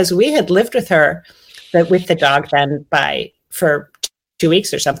 okay, because we had lived with her, with the dog then for 2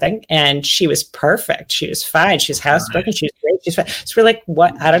 weeks or something, and she was perfect. She was fine. She was housebroken. She was great. She's fine. So we're like,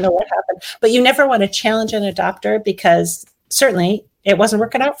 what? I don't know what happened. But you never want to challenge an adopter because certainly it wasn't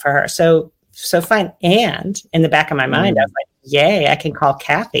working out for her. So fine. And in the back of my mind, I was like, yay, I can call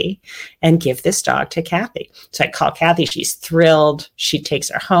Kathy and give this dog to Kathy. So I call Kathy. She's thrilled. She takes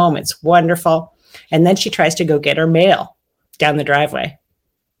her home. It's wonderful. And then she tries to go get her mail down the driveway.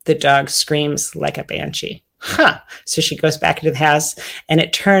 The dog screams like a banshee. So she goes back into the house, and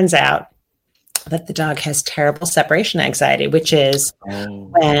it turns out that the dog has terrible separation anxiety, which is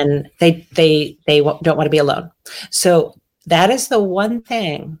when they don't want to be alone. So that is the one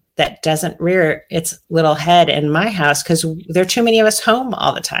thing that doesn't rear its little head in my house because there are too many of us home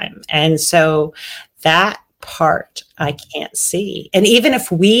all the time. And so that part I can't see. And even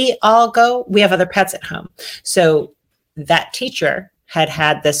if we all go, we have other pets at home. So that teacher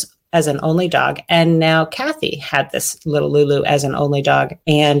had this as an only dog, and now Kathy had this little Lulu as an only dog.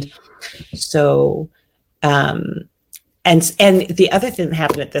 And so and the other thing that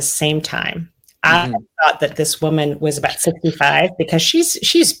happened at the same time, I thought that this woman was about 65 because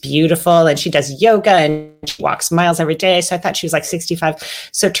she's beautiful and she does yoga and she walks miles every day. So I thought she was like 65.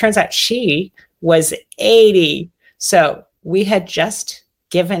 So it turns out she was 80. So we had just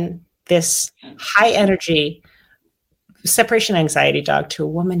given this high energy, separation anxiety dog to a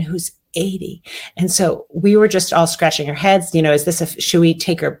woman who's 80. And so we were just all scratching our heads, should we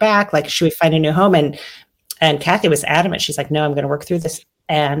take her back? Like, should we find a new home? And Kathy was adamant. She's like, no, I'm going to work through this.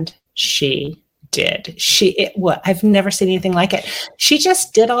 And she did. I've never seen anything like it. She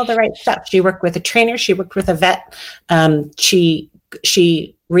just did all the right stuff. She worked with a trainer. She worked with a vet. She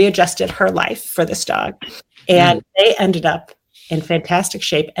readjusted her life for this dog, and they ended up in fantastic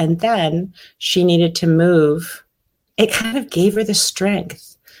shape. And then she needed to move. It kind of gave her the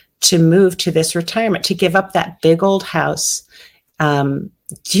strength to move to this retirement, to give up that big old house.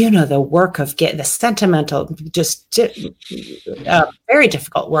 The work of the sentimental, very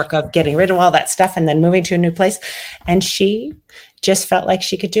difficult work of getting rid of all that stuff and then moving to a new place. And she just felt like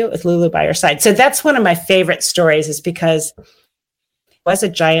she could do it with Lulu by her side. So that's one of my favorite stories, is because it was a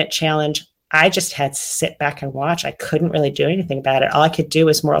giant challenge. I just had to sit back and watch. I couldn't really do anything about it. All I could do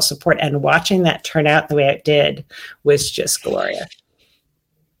was moral support. And watching that turn out the way it did was just glorious.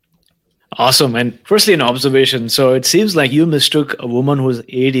 Awesome. And firstly, an observation. So it seems like you mistook a woman who's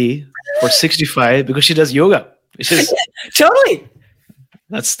 80 for 65 because she does yoga. Which is totally.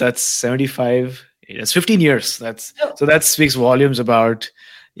 That's 75. That's 15 years. So that speaks volumes about,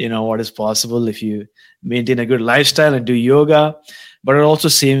 what is possible if you maintain a good lifestyle and do yoga. But it also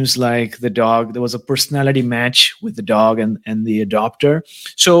seems like there was a personality match with the dog and the adopter.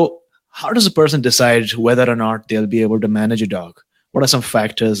 So how does a person decide whether or not they'll be able to manage a dog? What are some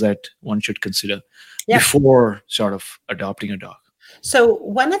factors that one should consider before sort of adopting a dog? So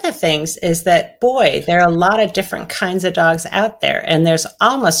one of the things is that, there are a lot of different kinds of dogs out there, and there's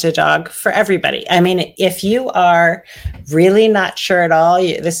almost a dog for everybody. I mean, if you are really not sure at all,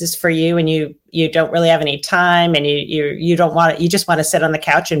 this is for you, and you don't really have any time, and you don't want it, you just want to sit on the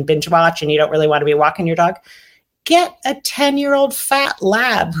couch and binge watch, and you don't really want to be walking your dog. Get a 10-year-old fat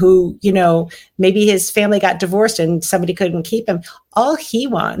lab who, maybe his family got divorced and somebody couldn't keep him. All he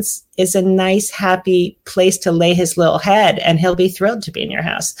wants is a nice, happy place to lay his little head, and he'll be thrilled to be in your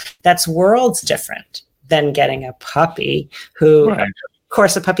house. That's worlds different than getting a puppy who, right. Of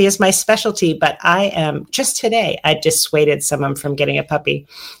course, a puppy is my specialty, but just today, I dissuaded someone from getting a puppy.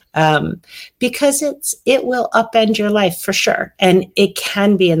 Because it will upend your life for sure. And it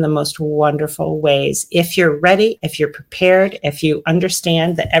can be in the most wonderful ways. If you're ready, if you're prepared, if you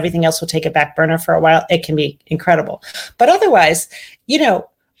understand that everything else will take a back burner for a while, it can be incredible. But otherwise,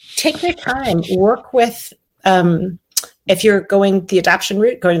 take your time, work with, if you're going the adoption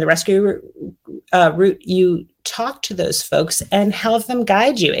route, going the rescue route, you talk to those folks and have them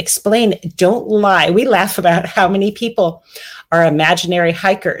guide you, explain, don't lie. We laugh about how many people are imaginary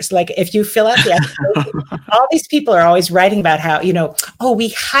hikers. Like, if you fill out the application, all these people are always writing about how, we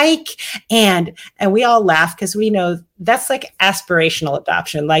hike, and we all laugh because we know that's like aspirational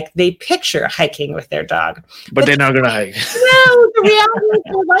adoption. Like, they picture hiking with their dog, but they're not going to hike. No, the reality of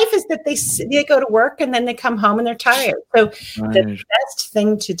their life is that they go to work and then they come home and they're tired. So The best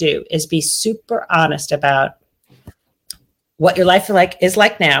thing to do is be super honest about what your life is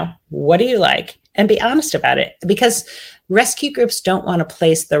like now. What do you like? And be honest about it, because rescue groups don't want to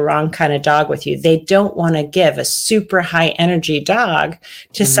place the wrong kind of dog with you. They don't want to give a super high energy dog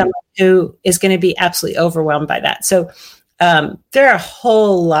to someone who is going to be absolutely overwhelmed by that. So there are a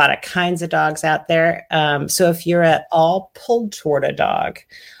whole lot of kinds of dogs out there. So if you're at all pulled toward a dog,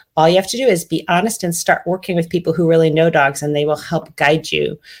 all you have to do is be honest and start working with people who really know dogs, and they will help guide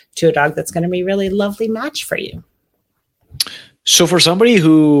you to a dog that's going to be a really lovely match for you. So for somebody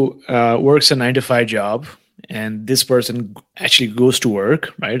who works a 9-to-5 job, and this person actually goes to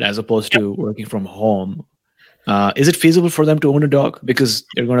work, right, as opposed to working from home, is it feasible for them to own a dog? Because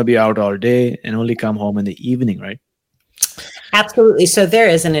they're going to be out all day and only come home in the evening, right? Absolutely. So there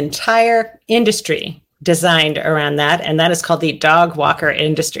is an entire industry designed around that, and that is called the dog walker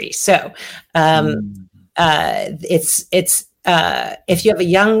industry. So it's if you have a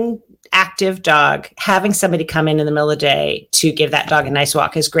young active dog, having somebody come in the middle of the day to give that dog a nice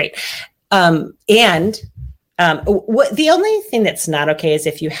walk is great. The only thing that's not okay is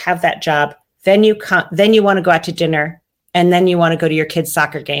if you have that job, then you want to go out to dinner, and then you want to go to your kid's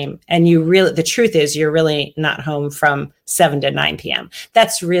soccer game, and the truth is you're really not home from 7 to 9 p.m.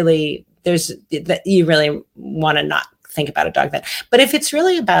 That's really you really want to not think about a dog then. But if it's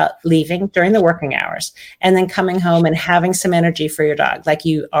really about leaving during the working hours and then coming home and having some energy for your dog, like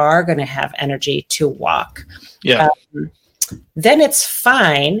you are going to have energy to walk, then it's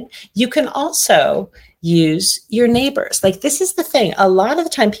fine. You can also use your neighbors. Like, this is the thing. A lot of the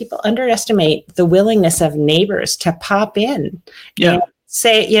time people underestimate the willingness of neighbors to pop in and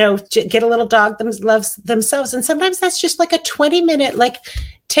say, get a little dog that loves themselves. And sometimes that's just like a 20-minute, like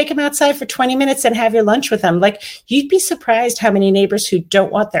take them outside for 20 minutes and have your lunch with them. Like you'd be surprised how many neighbors who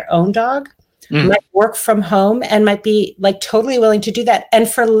don't want their own dog might work from home and might be like totally willing to do that. And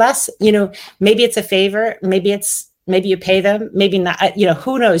for less, maybe it's a favor, maybe you pay them, maybe not,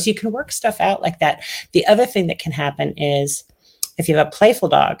 who knows? You can work stuff out like that. The other thing that can happen is if you have a playful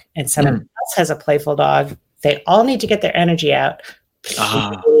dog and someone else has a playful dog, they all need to get their energy out.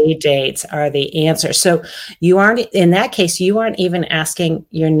 Play dates are the answer. So in that case, you aren't even asking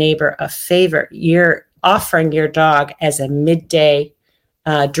your neighbor a favor. You're offering your dog as a midday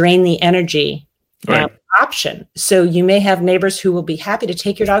drain the energy option. So you may have neighbors who will be happy to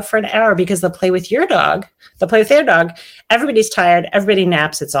take your dog for an hour because they'll play with your dog. They'll play with their dog. Everybody's tired. Everybody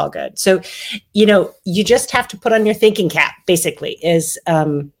naps. It's all good. So, you just have to put on your thinking cap, basically,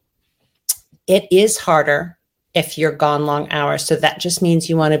 it is harder if you're gone long hours. So that just means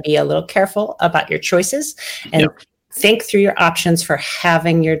you want to be a little careful about your choices and think through your options for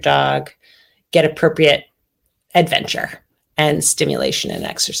having your dog get appropriate adventure and stimulation and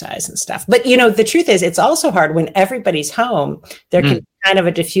exercise and stuff. But, the truth is it's also hard when everybody's home. There can be kind of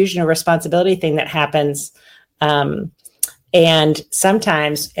a diffusion of responsibility thing that happens. And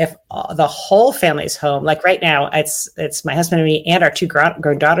sometimes if the whole family's home, like right now, it's my husband and me and our two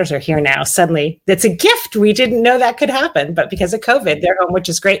grown daughters are here now. Suddenly, it's a gift. We didn't know that could happen, but because of COVID, they're home, which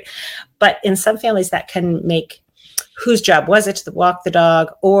is great. But in some families, that can make whose job was it to walk the dog,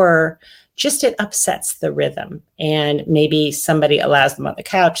 or just it upsets the rhythm. And maybe somebody allows them on the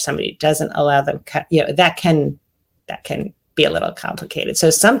couch, somebody doesn't allow them. That can be a little complicated. So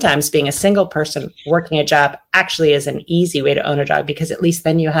sometimes being a single person working a job actually is an easy way to own a dog, because at least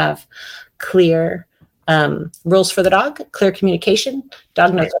then you have clear rules for the dog, clear communication,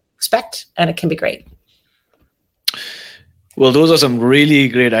 dog knows what to expect, and it can be great. Well, those are some really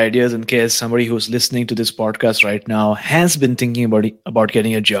great ideas in case somebody who's listening to this podcast right now has been thinking about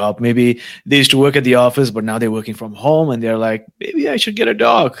getting a job. Maybe they used to work at the office, but now they're working from home and they're like, maybe I should get a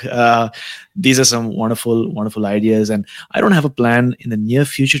dog. These are some wonderful, wonderful ideas. And I don't have a plan in the near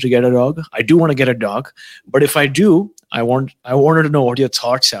future to get a dog. I do want to get a dog, but if I do, I wanted to know what your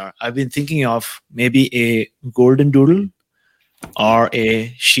thoughts are. I've been thinking of maybe a golden doodle or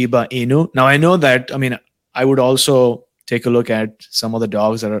a Shiba Inu. Now I know that, I would also take a look at some of the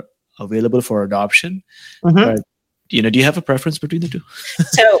dogs that are available for adoption. But, do you have a preference between the two?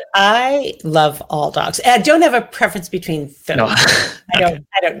 So I love all dogs. I don't have a preference between those. No. I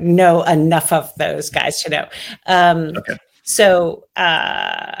don't know enough of those guys to know. Okay. So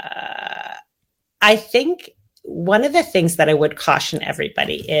I think one of the things that I would caution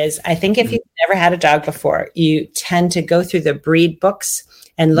everybody is, I think if you've never had a dog before, you tend to go through the breed books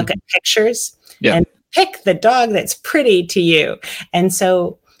and look at pictures and pick the dog that's pretty to you. And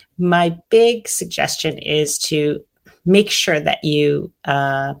so my big suggestion is to make sure that you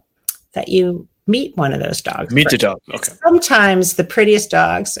meet one of those dogs. Meet the dog. Okay. Sometimes the prettiest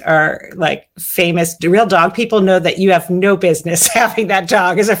dogs are like famous. The real dog people know that you have no business having that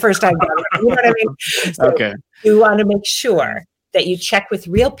dog as a first-time dog. You know what I mean? So okay. You want to make sure that you check with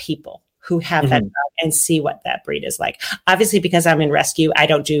real people who have that dog and see what that breed is like. Obviously, because I'm in rescue, I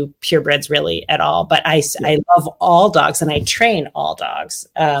don't do purebreds really at all, but I love all dogs and I train all dogs.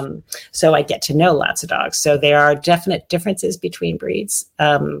 So I get to know lots of dogs. So there are definite differences between breeds.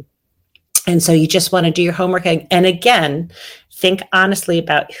 And so you just want to do your homework. And again, think honestly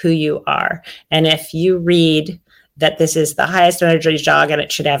about who you are. And if you read that this is the highest energy dog and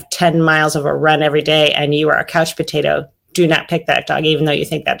it should have 10 miles of a run every day, and you are a couch potato, do not pick that dog, even though you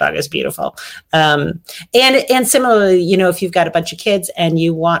think that dog is beautiful. And similarly, if you've got a bunch of kids and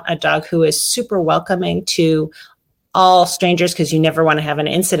you want a dog who is super welcoming to all strangers because you never want to have an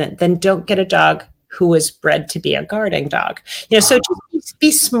incident, then don't get a dog who was bred to be a guarding dog. So just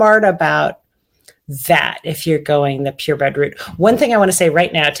be smart about that if you're going the purebred route. One thing I want to say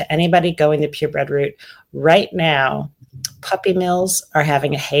right now to anybody going the purebred route, right now, puppy mills are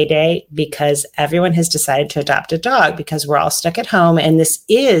having a heyday because everyone has decided to adopt a dog because we're all stuck at home. And this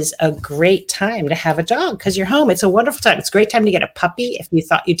is a great time to have a dog because you're home. It's a wonderful time. It's a great time to get a puppy. If you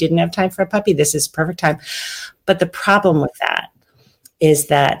thought you didn't have time for a puppy, this is perfect time. But the problem with that is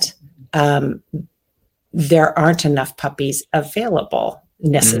that there aren't enough puppies available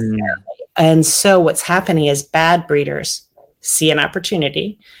necessarily. And so what's happening is bad breeders see an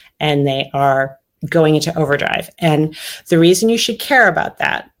opportunity and they are going into overdrive. And the reason you should care about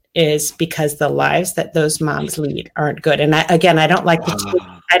that is because the lives that those moms lead aren't good. And I don't like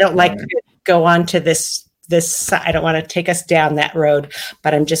to go on to this I don't want to take us down that road,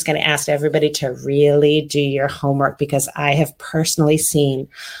 but I'm just going to ask everybody to really do your homework, because I have personally seen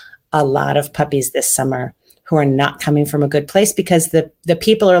a lot of puppies this summer who are not coming from a good place, because the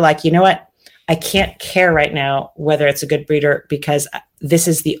people are like, you know what? I can't care right now whether it's a good breeder, because this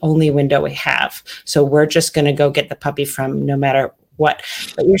is the only window we have. So we're just going to go get the puppy from no matter what.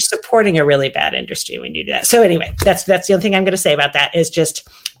 But you're supporting a really bad industry when you do that. So anyway, that's the only thing I'm going to say about that, is just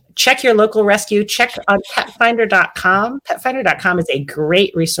check your local rescue. Check on petfinder.com. Petfinder.com is a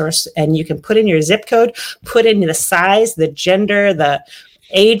great resource, and you can put in your zip code, put in the size, the gender, the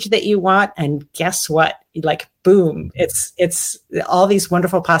age that you want, and guess what? Like, boom, it's all these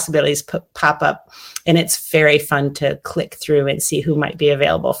wonderful possibilities pop up, and it's very fun to click through and see who might be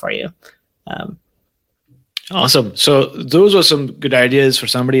available for you. Awesome. So those are some good ideas for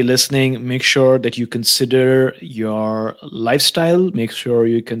somebody listening. Make sure that you consider your lifestyle. Make sure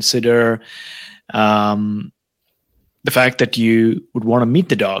you consider the fact that you would want to meet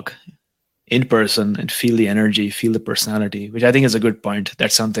the dog in person and feel the energy, feel the personality, which I think is a good point.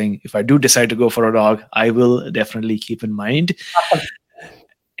 That's something, if I do decide to go for a dog, I will definitely keep in mind.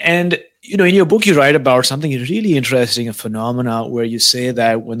 And, in your book, you write about something really interesting, a phenomena where you say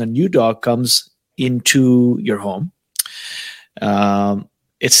that when a new dog comes into your home,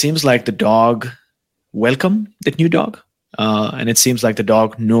 it seems like the dog welcome that new dog. And it seems like the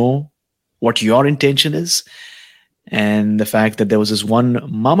dog know what your intention is. And the fact that there was this one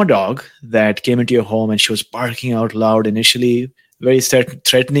mama dog that came into your home and she was barking out loud initially, very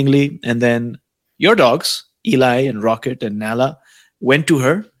threateningly. And then your dogs, Eli and Rocket and Nala, went to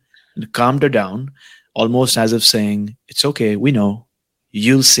her and calmed her down, almost as if saying, it's okay, we know,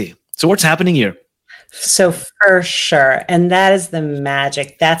 you'll see. So what's happening here? So for sure. And that is the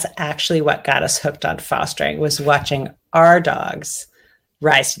magic. That's actually what got us hooked on fostering, was watching our dogs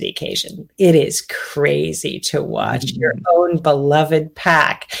rise to the occasion. It is crazy to watch your own beloved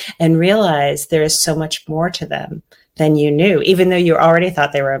pack and realize there is so much more to them than you knew, even though you already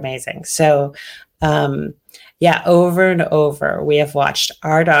thought they were amazing. So, over and over, we have watched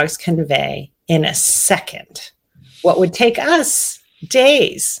our dogs convey in a second what would take us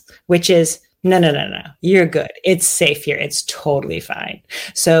days, which is, no, you're good. It's safe here. It's totally fine.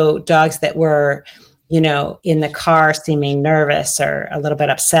 So dogs that were in the car seeming nervous or a little bit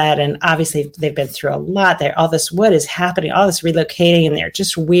upset. And obviously they've been through a lot. All this wood is happening, all this relocating, and they're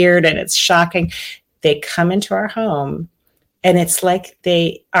just weird and it's shocking. They come into our home and it's like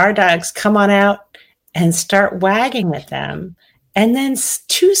our dogs come on out and start wagging with them. And then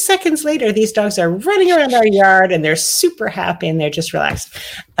 2 seconds later, these dogs are running around our yard and they're super happy and they're just relaxed.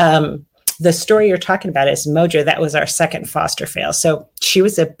 The story you're talking about is Mojo. That was our second foster fail. So she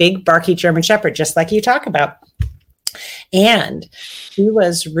was a big, barky German Shepherd, just like you talk about. And she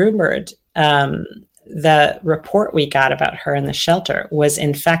was rumored, the report we got about her in the shelter was,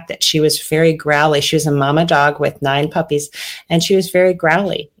 in fact, that she was very growly. She was a mama dog with 9 puppies, and she was very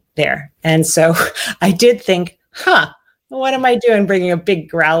growly there. And so I did think, what am I doing bringing a big,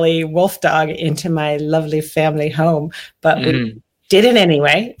 growly wolf dog into my lovely family home? But we did it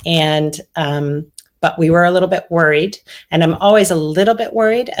anyway. And, but we were a little bit worried, and I'm always a little bit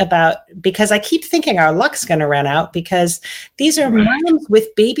worried because I keep thinking our luck's going to run out, because these are moms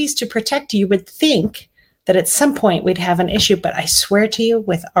with babies to protect. You would think that at some point we'd have an issue, but I swear to you,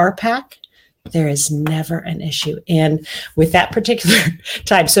 with our pack, there is never an issue. And with that particular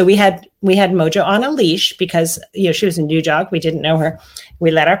time, so we had Mojo on a leash because, she was a new dog. We didn't know her.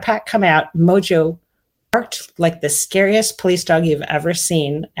 We let our pack come out. Mojo barked like the scariest police dog you've ever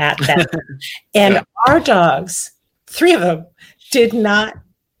seen at that. And our dogs, 3 of them, didn't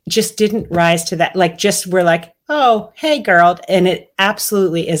rise to that. We're like, oh, hey, girl. And it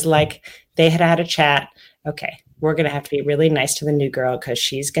absolutely is like they had a chat. Okay, we're going to have to be really nice to the new girl because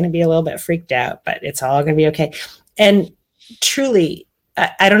she's going to be a little bit freaked out, but it's all going to be okay. And truly,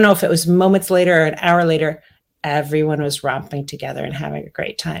 I don't know if it was moments later or an hour later, everyone was romping together and having a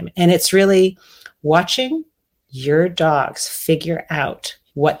great time. And it's really watching your dogs figure out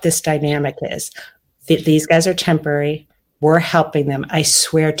what this dynamic is. These guys are temporary. We're helping them. I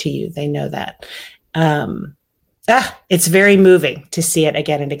swear to you, they know that. It's very moving to see it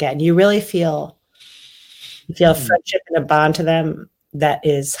again and again. You really feel friendship and a bond to them that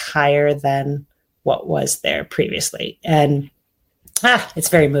is higher than what was there previously. And it's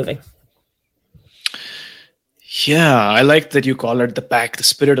very moving. Yeah, I like that you call it the pack, the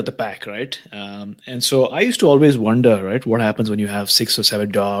spirit of the pack, right? And so I used to always wonder, right, what happens when you have 6 or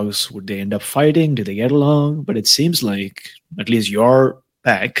 7 dogs? Would they end up fighting? Do they get along? But it seems like at least your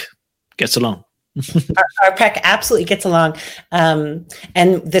pack gets along. Our pack absolutely gets along. And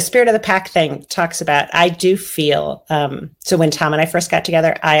the spirit of the pack thing talks about, I do feel, so when Tom and I first got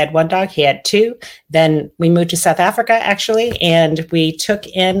together, I had one dog, he had two. Then we moved to South Africa, actually, and we took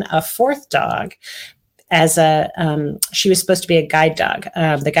in a fourth dog as she was supposed to be a guide dog.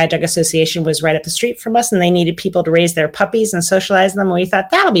 The Guide Dog Association was right up the street from us, and they needed people to raise their puppies and socialize them. And we thought,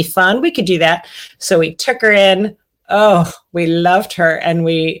 that'll be fun. We could do that. So we took her in. Oh, we loved her. And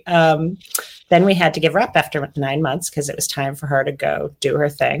then we had to give her up after 9 months because it was time for her to go do her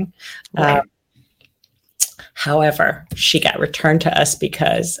thing. Right. However, she got returned to us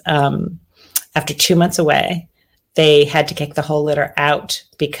because after 2 months away, they had to kick the whole litter out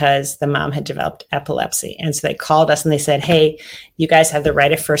because the mom had developed epilepsy. And so they called us and they said, hey, you guys have the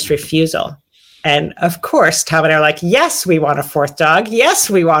right of first refusal. And of course, Tom and I are like, yes, we want a fourth dog. Yes,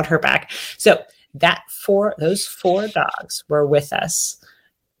 we want her back. So those four dogs were with us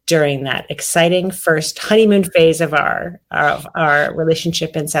during that exciting first honeymoon phase of our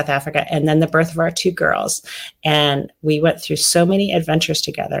relationship in South Africa, and then the birth of our two girls. And we went through so many adventures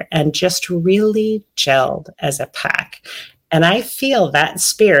together and just really gelled as a pack. And I feel that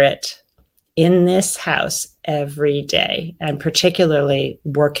spirit in this house every day, and particularly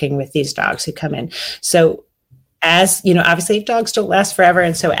working with these dogs who come in. So as you know, obviously dogs don't last forever.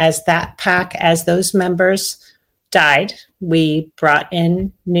 And so as that pack, as those members died, we brought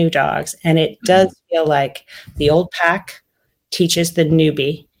in new dogs, and it does feel like the old pack teaches the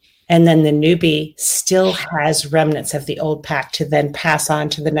newbie, and then the newbie still has remnants of the old pack to then pass on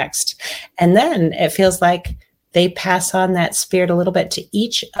to the next. And then it feels like they pass on that spirit a little bit to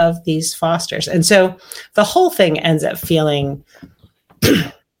each of these fosters. And so the whole thing ends up feeling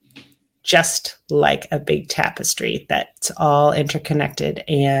just like a big tapestry that's all interconnected,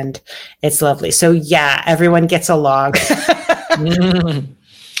 and it's lovely. So yeah, everyone gets along.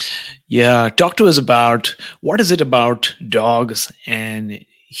 Yeah. Talk to us about, what is it about dogs and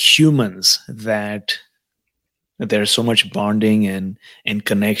humans that there's so much bonding and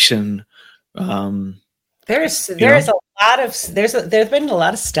connection? There's been a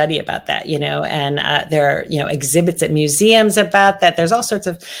lot of study about that, and there are, exhibits at museums about that. There's all sorts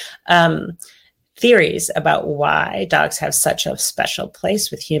of theories about why dogs have such a special place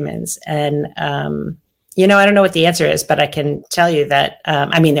with humans. And, I don't know what the answer is, but I can tell you that, there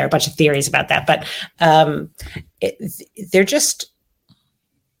are a bunch of theories about that, but they're just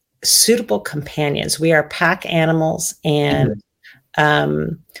suitable companions. We are pack animals, and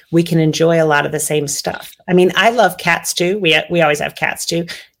we can enjoy a lot of the same stuff. I love cats too. We always have cats too.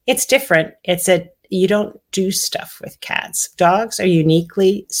 It's different. You don't do stuff with cats. Dogs are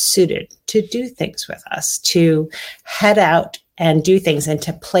uniquely suited to do things with us, to head out and do things and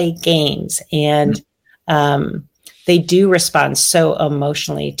to play games. And they do respond so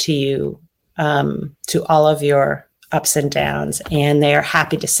emotionally to you, to all of your ups and downs, and they are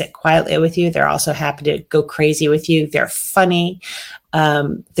happy to sit quietly with you. They're also happy to go crazy with you. They're funny.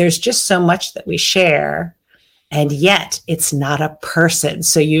 There's just so much that we share, and yet it's not a person.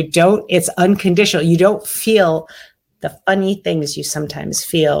 So it's unconditional. You don't feel the funny things you sometimes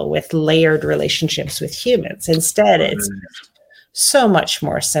feel with layered relationships with humans. Instead, it's so much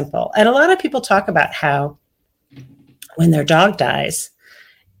more simple. And a lot of people talk about how when their dog dies,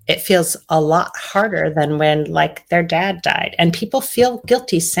 it feels a lot harder than when their dad died. And people feel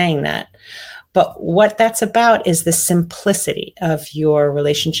guilty saying that. But what that's about is the simplicity of your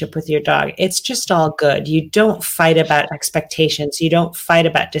relationship with your dog. It's just all good. You don't fight about expectations. You don't fight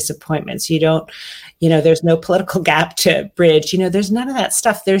about disappointments. You don't, there's no political gap to bridge. There's none of that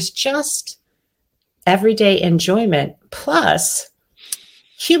stuff. There's just everyday enjoyment. Plus,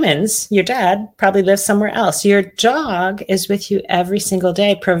 humans, your dad probably lives somewhere else. Your dog is with you every single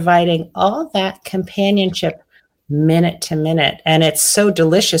day, providing all that companionship minute to minute. And it's so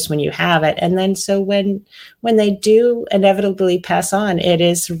delicious when you have it. And then so when they do inevitably pass on, it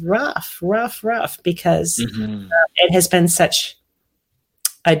is rough, because it has been such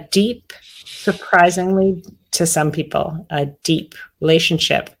a deep, surprisingly to some people, a deep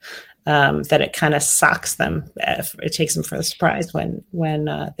relationship. That it kind of socks them. It takes them for a surprise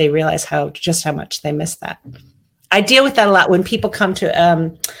when they realize how much they miss that. I deal with that a lot when people come to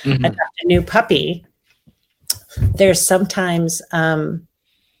adopt a new puppy. There's sometimes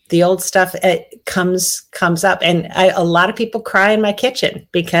the old stuff comes up, and a lot of people cry in my kitchen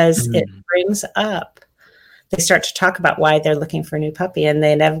because it brings up. They start to talk about why they're looking for a new puppy, and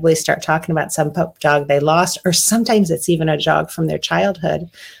they inevitably start talking about some dog they lost, or sometimes it's even a dog from their childhood.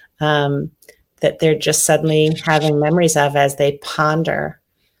 That they're just suddenly having memories of as they ponder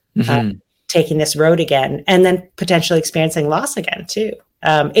taking this road again, and then potentially experiencing loss again too.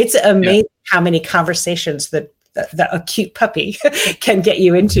 It's amazing how many conversations the acute puppy can get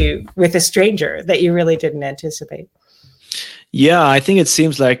you into with a stranger that you really didn't anticipate. Yeah, I think it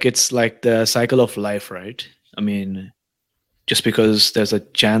seems like it's like the cycle of life, right? I mean, just because there's a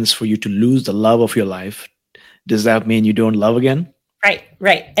chance for you to lose the love of your life, does that mean you don't love again?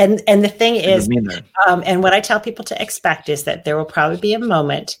 Right. And the thing is, mean that. And what I tell people to expect is that there will probably be a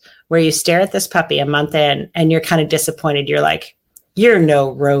moment where you stare at this puppy a month in and you're kind of disappointed. You're like, you're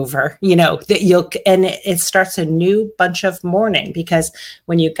no Rover, and it starts a new bunch of mourning, because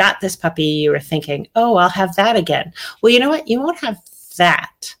when you got this puppy, you were thinking, oh, I'll have that again. Well, you know what? You won't have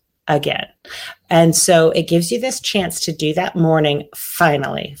that again. And so it gives you this chance to do that mourning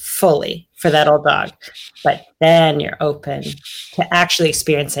finally, fully for that old dog. But then you're open to actually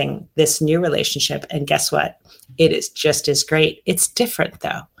experiencing this new relationship. And guess what? It is just as great. It's different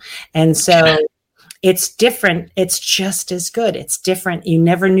though. And so it's different. It's just as good. It's different. You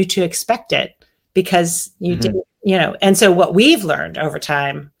never knew to expect it because you didn't, and so what we've learned over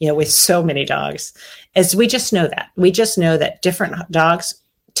time, with so many dogs is we just know that different dogs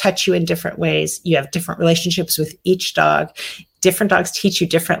touch you in different ways. You have different relationships with each dog. Different dogs teach you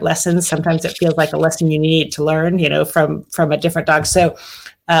different lessons. Sometimes it feels like a lesson you need to learn, from a different dog. So,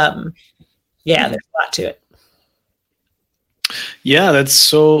 there's a lot to it. Yeah, that's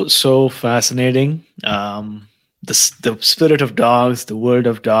so fascinating. The spirit of dogs, the world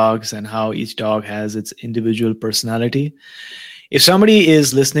of dogs, and how each dog has its individual personality. If somebody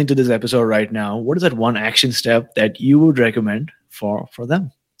is listening to this episode right now, what is that one action step that you would recommend for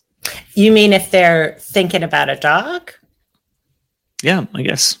them? You mean if they're thinking about a dog? Yeah, I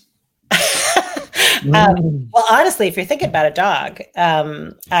guess. Well, honestly, if you're thinking about a dog,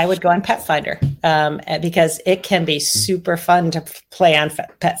 I would go on Pet Finder because it can be super fun to play on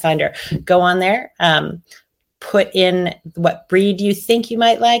Pet Finder. Go on there, put in what breed you think you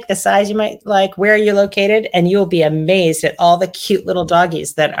might like, the size you might like, where you're located, and you'll be amazed at all the cute little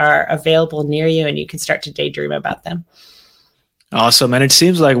doggies that are available near you, and you can start to daydream about them. Awesome. And it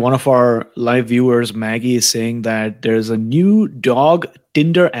seems like one of our live viewers, Maggie, is saying that there's a new dog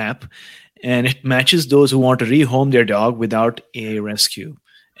Tinder app, and it matches those who want to rehome their dog without a rescue.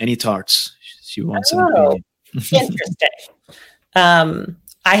 Any thoughts? She wants an opinion. Interesting.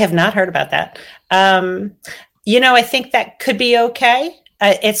 I have not heard about that. I think that could be okay.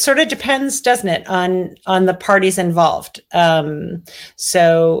 It sort of depends, doesn't it, on the parties involved.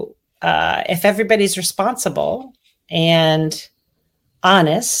 So if everybody's responsible and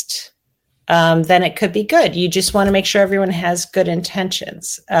honest, then it could be good. You just want to make sure everyone has good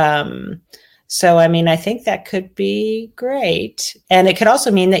intentions. I think that could be great. And it could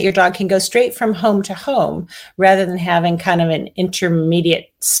also mean that your dog can go straight from home to home rather than having kind of an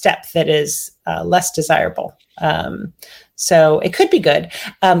intermediate step that is less desirable. So it could be good.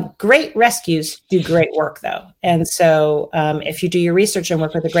 Great rescues do great work, though. And so if you do your research and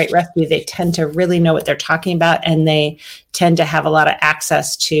work with a great rescue, they tend to really know what they're talking about, and they tend to have a lot of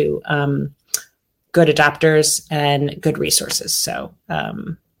access to good adopters and good resources. So,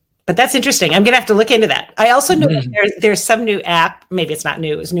 but that's interesting. I'm going to have to look into that. I also know that there's some new app, maybe it's not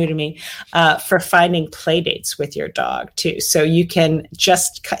new, it was new to me, for finding play dates with your dog too. So you can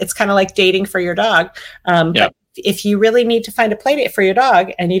it's kind of like dating for your dog. But if you really need to find a play date for your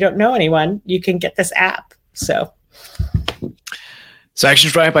dog and you don't know anyone, you can get this app. So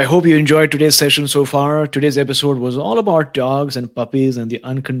Action Tribe, I hope you enjoyed today's session so far. Today's episode was all about dogs and puppies and the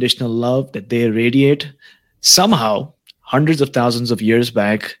unconditional love that they radiate. Somehow, hundreds of thousands of years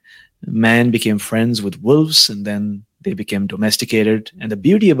back, man became friends with wolves, and then they became domesticated. And the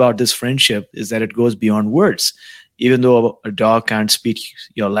beauty about this friendship is that it goes beyond words. Even though a dog can't speak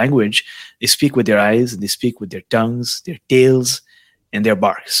your language, they speak with their eyes, and they speak with their tongues, their tails, and their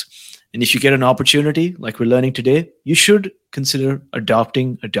barks. And if you get an opportunity, like we're learning today, you should consider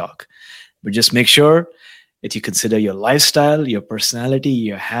adopting a dog. But just make sure that you consider your lifestyle, your personality,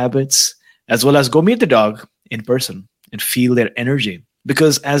 your habits, as well as go meet the dog in person and feel their energy.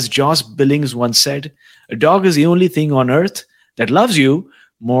 Because as Josh Billings once said, a dog is the only thing on earth that loves you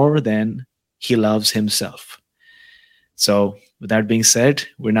more than he loves himself. So with that being said,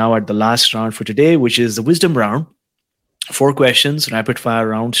 we're now at the last round for today, which is the wisdom round. 4 questions, rapid fire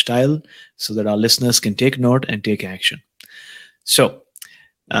round style, so that our listeners can take note and take action. So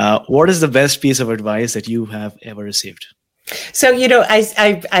what is the best piece of advice that you have ever received? So,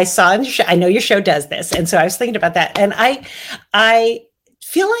 I saw on your show, I know your show does this. And so I was thinking about that. And I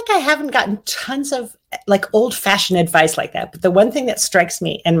feel like I haven't gotten tons of like old fashioned advice like that. But the one thing that strikes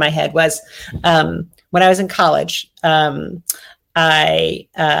me in my head was when I was in college,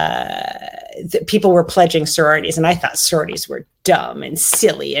 people were pledging sororities, and I thought sororities were dumb and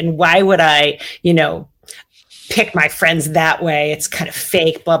silly. And why would I, pick my friends that way? It's kind of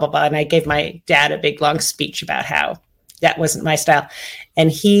fake, blah, blah, blah. And I gave my dad a big, long speech about how that wasn't my style.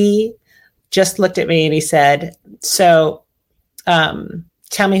 And he just looked at me and he said, so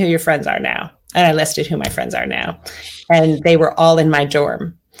tell me who your friends are now. And I listed who my friends are now. And they were all in my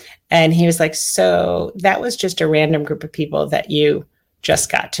dorm. And he was like, so that was just a random group of people that you just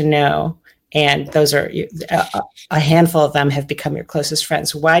got to know. And those are a handful of them have become your closest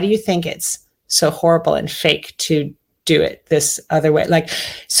friends. Why do you think it's so horrible and fake to do it this other way? Like,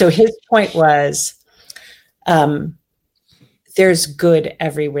 so his point was, there's good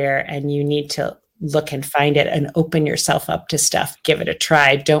everywhere and you need to look and find it and open yourself up to stuff. Give it a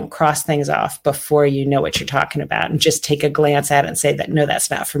try. Don't cross things off before you know what you're talking about, and just take a glance at it and say that, no,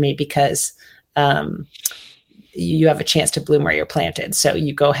 that's not for me, because you have a chance to bloom where you're planted. So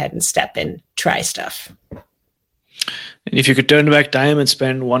you go ahead and step in, try stuff. And if you could turn back time and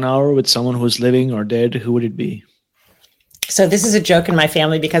spend 1 hour with someone who's living or dead, who would it be? So this is a joke in my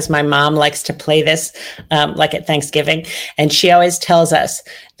family because my mom likes to play this like at Thanksgiving. And she always tells us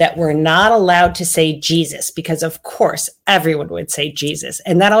that we're not allowed to say Jesus because, of course, everyone would say Jesus.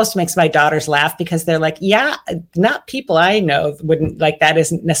 And that also makes my daughters laugh because they're like, yeah, not people I know wouldn't, like, that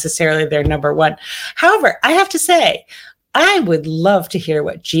isn't necessarily their number one. However, I have to say, I would love to hear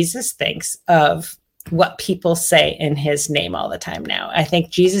what Jesus thinks of what people say in his name all the time now. I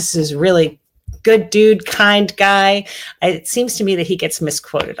think Jesus is really good dude, kind guy. It seems to me that he gets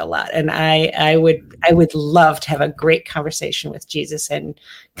misquoted a lot. And I would love to have a great conversation with Jesus and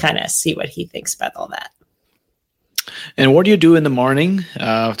kind of see what he thinks about all that. And what do you do in the morning,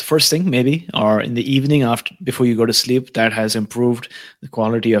 the first thing maybe, or in the evening before you go to sleep, that has improved the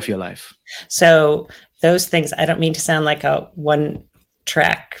quality of your life? So those things, I don't mean to sound like a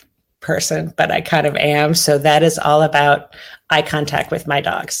one-track person, but I kind of am. So that is all about eye contact with my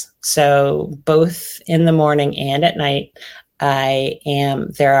dogs. So both in the morning and at night,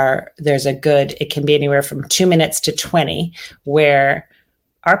 there's a good, it can be anywhere from 2 minutes to 20 where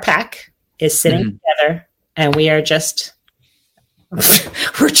our pack is sitting together and we are just,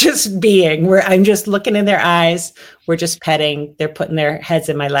 we're just being, I'm just looking in their eyes. We're just petting. They're putting their heads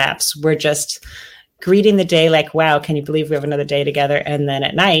in my laps. We're just greeting the day like, wow, can you believe we have another day together? And then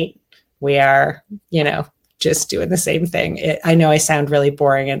at night, we are, just doing the same thing. I know I sound really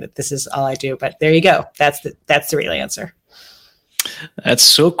boring and that this is all I do, but there you go. That's the real answer. That's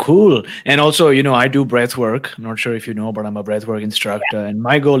so cool. And also, I do breath work. I'm not sure if you know, but I'm a breath work instructor. Yeah. And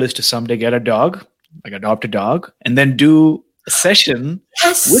my goal is to someday get a dog, like adopt a dog, and then do a session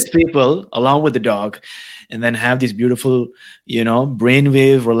with people along with the dog. And then have these beautiful,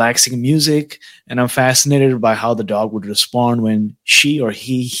 brainwave, relaxing music. And I'm fascinated by how the dog would respond when she or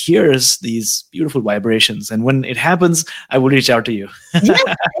he hears these beautiful vibrations. And when it happens, I will reach out to you.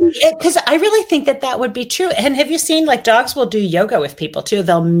 Yeah, because I really think that would be true. And have you seen, like, dogs will do yoga with people too?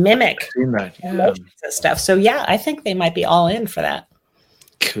 They'll mimic and stuff. So yeah, I think they might be all in for that.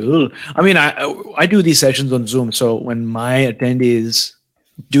 Cool. I mean, I do these sessions on Zoom. So when my attendees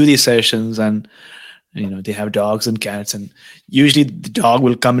do these sessions and they have dogs and cats, and usually the dog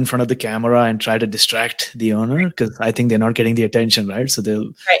will come in front of the camera and try to distract the owner because I think they're not getting the attention, right? So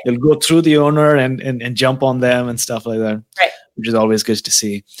they'll go through the owner and jump on them and stuff like that, which is always good to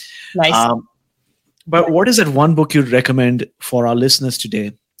see. Nice. But what is that one book you'd recommend for our listeners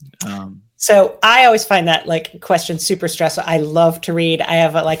today? So I always find that question super stressful. I love to read. I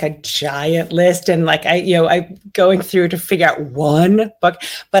have a giant list, and I'm going through to figure out one book.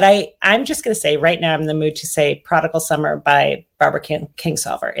 But I'm just going to say right now I'm in the mood to say Prodigal Summer by Barbara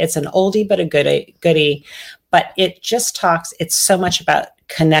Kingsolver. It's an oldie but a goodie. But it just talks. It's so much about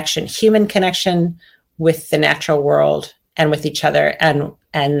connection, human connection with the natural world and with each other, and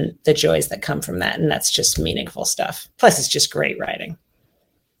the joys that come from that. And that's just meaningful stuff. Plus, it's just great writing.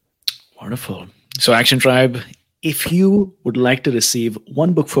 Wonderful. So Action Tribe, if you would like to receive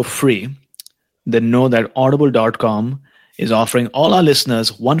one book for free, then know that audible.com is offering all our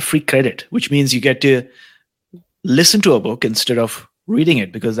listeners one free credit, which means you get to listen to a book instead of reading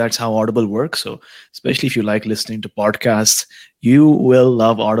it, because that's how Audible works. So especially if you like listening to podcasts, you will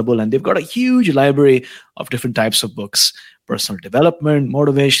love Audible. And they've got a huge library of different types of books, personal development,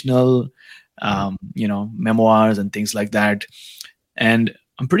 motivational, memoirs and things like that. And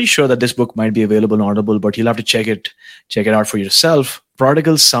I'm pretty sure that this book might be available on Audible, but you'll have to check it out for yourself.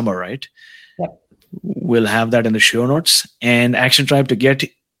 Prodigal Summer, right? Yep. We'll have that in the show notes. And Action Tribe, to get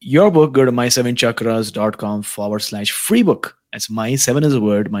your book, go to my7chakras.com/free book. That's my7 is a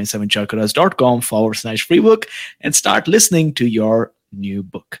word, my7chakras.com/free book, and start listening to your new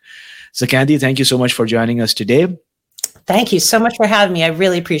book. So Candy, thank you so much for joining us today. Thank you so much for having me. I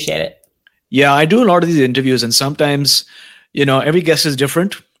really appreciate it. Yeah, I do a lot of these interviews, and sometimes, every guest is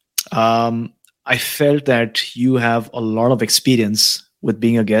different. I felt that you have a lot of experience with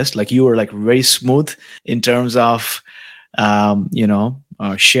being a guest. Like, you were like very smooth in terms of,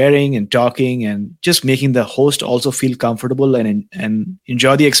 sharing and talking and just making the host also feel comfortable and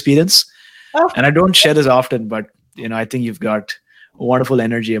enjoy the experience. Oh. And I don't share this often, but I think you've got a wonderful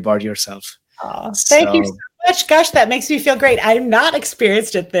energy about yourself. Oh, thank you so much. Gosh, that makes me feel great. I'm not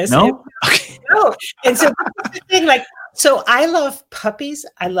experienced at this. No? Okay. No. And so that's the thing, so I love puppies.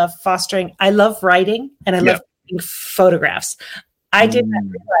 I love fostering. I love writing, and I love taking photographs. I did not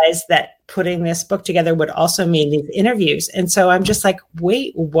realize that putting this book together would also mean these interviews. And so I'm just like,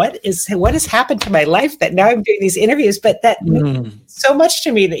 wait, what has happened to my life that now I'm doing these interviews? But that means so much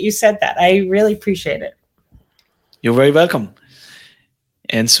to me that you said that. I really appreciate it. You're very welcome.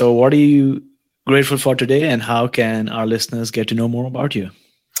 And so what are you grateful for today, and how can our listeners get to know more about you?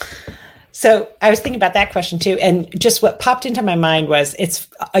 So I was thinking about that question too. And just what popped into my mind was, it's,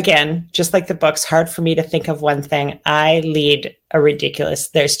 again, just like the book's hard for me to think of one thing. I lead a ridiculous,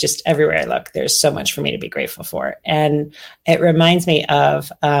 there's just everywhere I look, there's so much for me to be grateful for. And it reminds me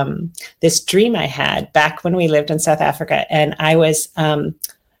of this dream I had back when we lived in South Africa. And I was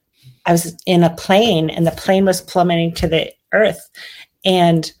in a plane, and the plane was plummeting to the earth.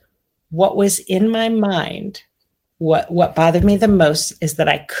 And what was in my mind, what bothered me the most, is that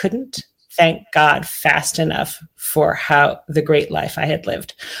I couldn't thank God fast enough for the great life I had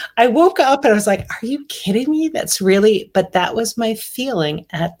lived. I woke up and I was like, are you kidding me? But that was my feeling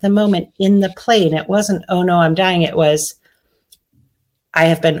at the moment in the plane. It wasn't, oh no, I'm dying. It was, I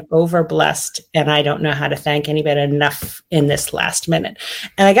have been overblessed and I don't know how to thank anybody enough in this last minute.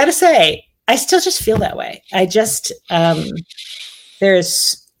 And I got to say, I still just feel that way. I just,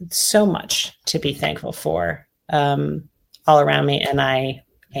 there's so much to be thankful for all around me, and I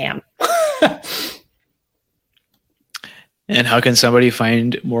am. And how can somebody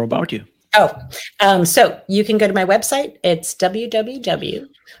find more about you? So you can go to my website. It's www.puppypicks,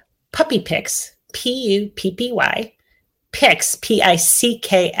 Puppy, Picks,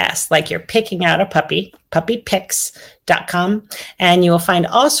 Picks, like you're picking out a puppy, puppypicks.com. And you will find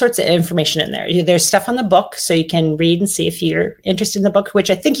all sorts of information in there. There's stuff on the book, so you can read and see if you're interested in the book, which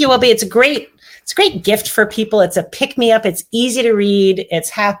I think you will be. It's a great gift for people. It's a pick-me-up. It's easy to read. It's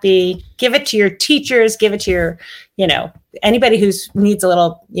happy. Give it to your teachers. Give it to your, anybody who needs a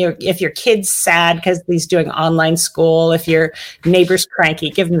little, if your kid's sad because he's doing online school, if your neighbor's cranky,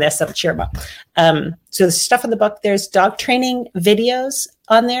 give them this, it'll cheer them up. So the stuff in the book, there's dog training videos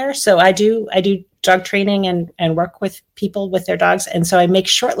on there. So I do dog training and work with people with their dogs. And so I make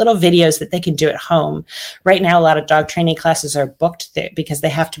short little videos that they can do at home. Right now, a lot of dog training classes are booked because they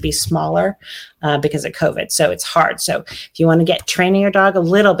have to be smaller because of COVID. So it's hard. So if you want to get training your dog a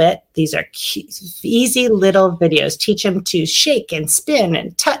little bit, these are easy little videos. Teach them to shake and spin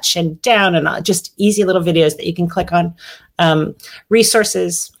and touch and down, and just easy little videos that you can click on.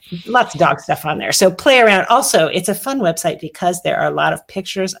 Resources, lots of dog stuff on there. So play around. Also, it's a fun website because there are a lot of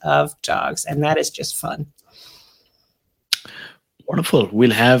pictures of dogs, and that is just fun. Wonderful.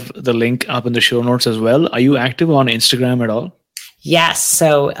 We'll have the link up in the show notes as well. Are you active on Instagram at all? Yes.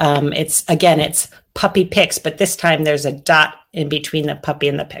 So it's Puppy Picks, but this time there's a dot in between the puppy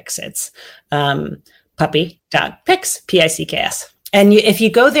and the pics. It's puppy.pics, Picks. And if you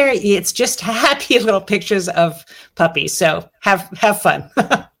go there, it's just happy little pictures of puppies. So have fun.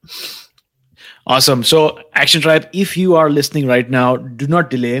 Awesome. So Action Tribe, if you are listening right now, do not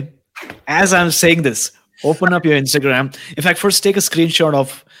delay. As I'm saying this, open up your Instagram. In fact, first take a screenshot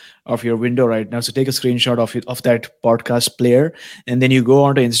of your window right now. So take a screenshot of that podcast player, and then you go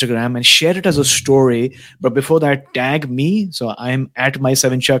onto Instagram and share it as a story. But before that, tag me. So I'm at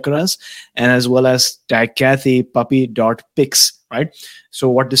My7Chakras, and as well as tag Kathy, puppy.pics, right? So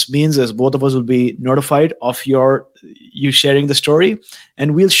what this means is both of us will be notified of you sharing the story,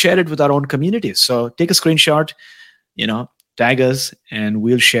 and we'll share it with our own community. So take a screenshot, tag us, and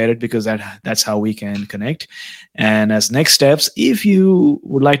we'll share it, because that's how we can connect. And as next steps, if you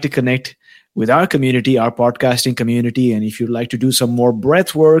would like to connect with our community, our podcasting community, and if you'd like to do some more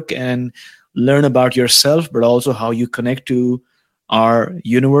breath work and learn about yourself, but also how you connect to our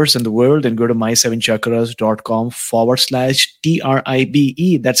universe and the world, then go to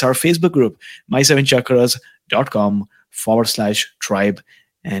my7chakras.com/TRIBE. That's our Facebook group, my7chakras.com/tribe,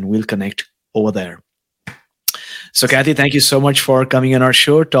 and we'll connect over there. So Kathy, thank you so much for coming on our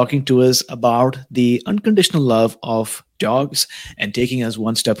show, talking to us about the unconditional love of dogs and taking us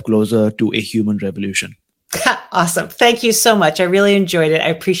one step closer to a human revolution. Awesome. Thank you so much. I really enjoyed it. I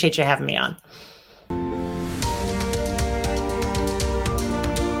appreciate you having me on.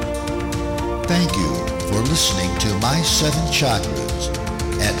 Thank you for listening to My Seven Chakras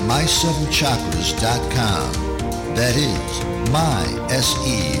at my7chakras.com. That is MySEVEN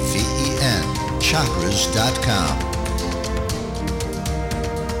chakras.com.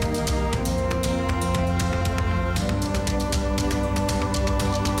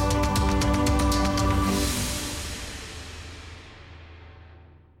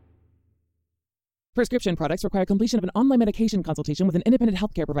 Prescription products require completion of an online medication consultation with an independent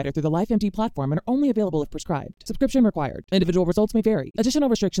healthcare provider through the LifeMD platform and are only available if prescribed. Subscription required. Individual results may vary. Additional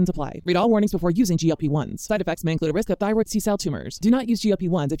restrictions apply. Read all warnings before using GLP-1s. Side effects may include a risk of thyroid C-cell tumors. Do not use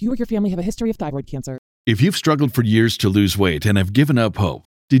GLP-1s if you or your family have a history of thyroid cancer. If you've struggled for years to lose weight and have given up hope,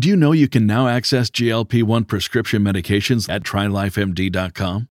 did you know you can now access GLP-1 prescription medications at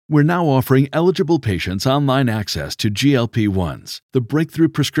TryLifeMD.com? We're now offering eligible patients online access to GLP-1s, the breakthrough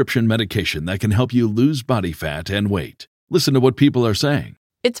prescription medication that can help you lose body fat and weight. Listen to what people are saying.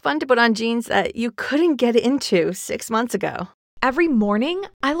 It's fun to put on jeans that you couldn't get into 6 months ago. Every morning,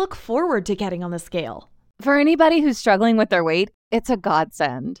 I look forward to getting on the scale. For anybody who's struggling with their weight, it's a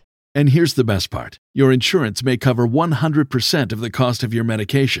godsend. And here's the best part. Your insurance may cover 100% of the cost of your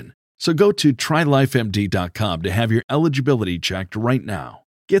medication. So go to TryLifeMD.com to have your eligibility checked right now.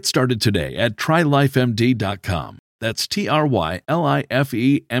 Get started today at TryLifeMD.com. That's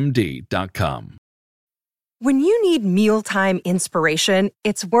TryLifeMD.com. When you need mealtime inspiration,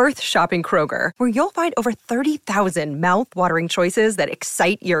 it's worth shopping Kroger, where you'll find over 30,000 mouth-watering choices that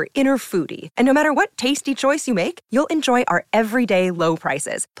excite your inner foodie. And no matter what tasty choice you make, you'll enjoy our everyday low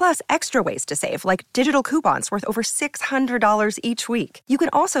prices, plus extra ways to save, like digital coupons worth over $600 each week. You can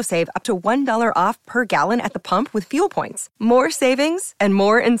also save up to $1 off per gallon at the pump with fuel points. More savings and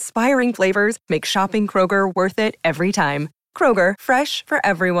more inspiring flavors make shopping Kroger worth it every time. Kroger, fresh for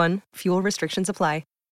everyone. Fuel restrictions apply.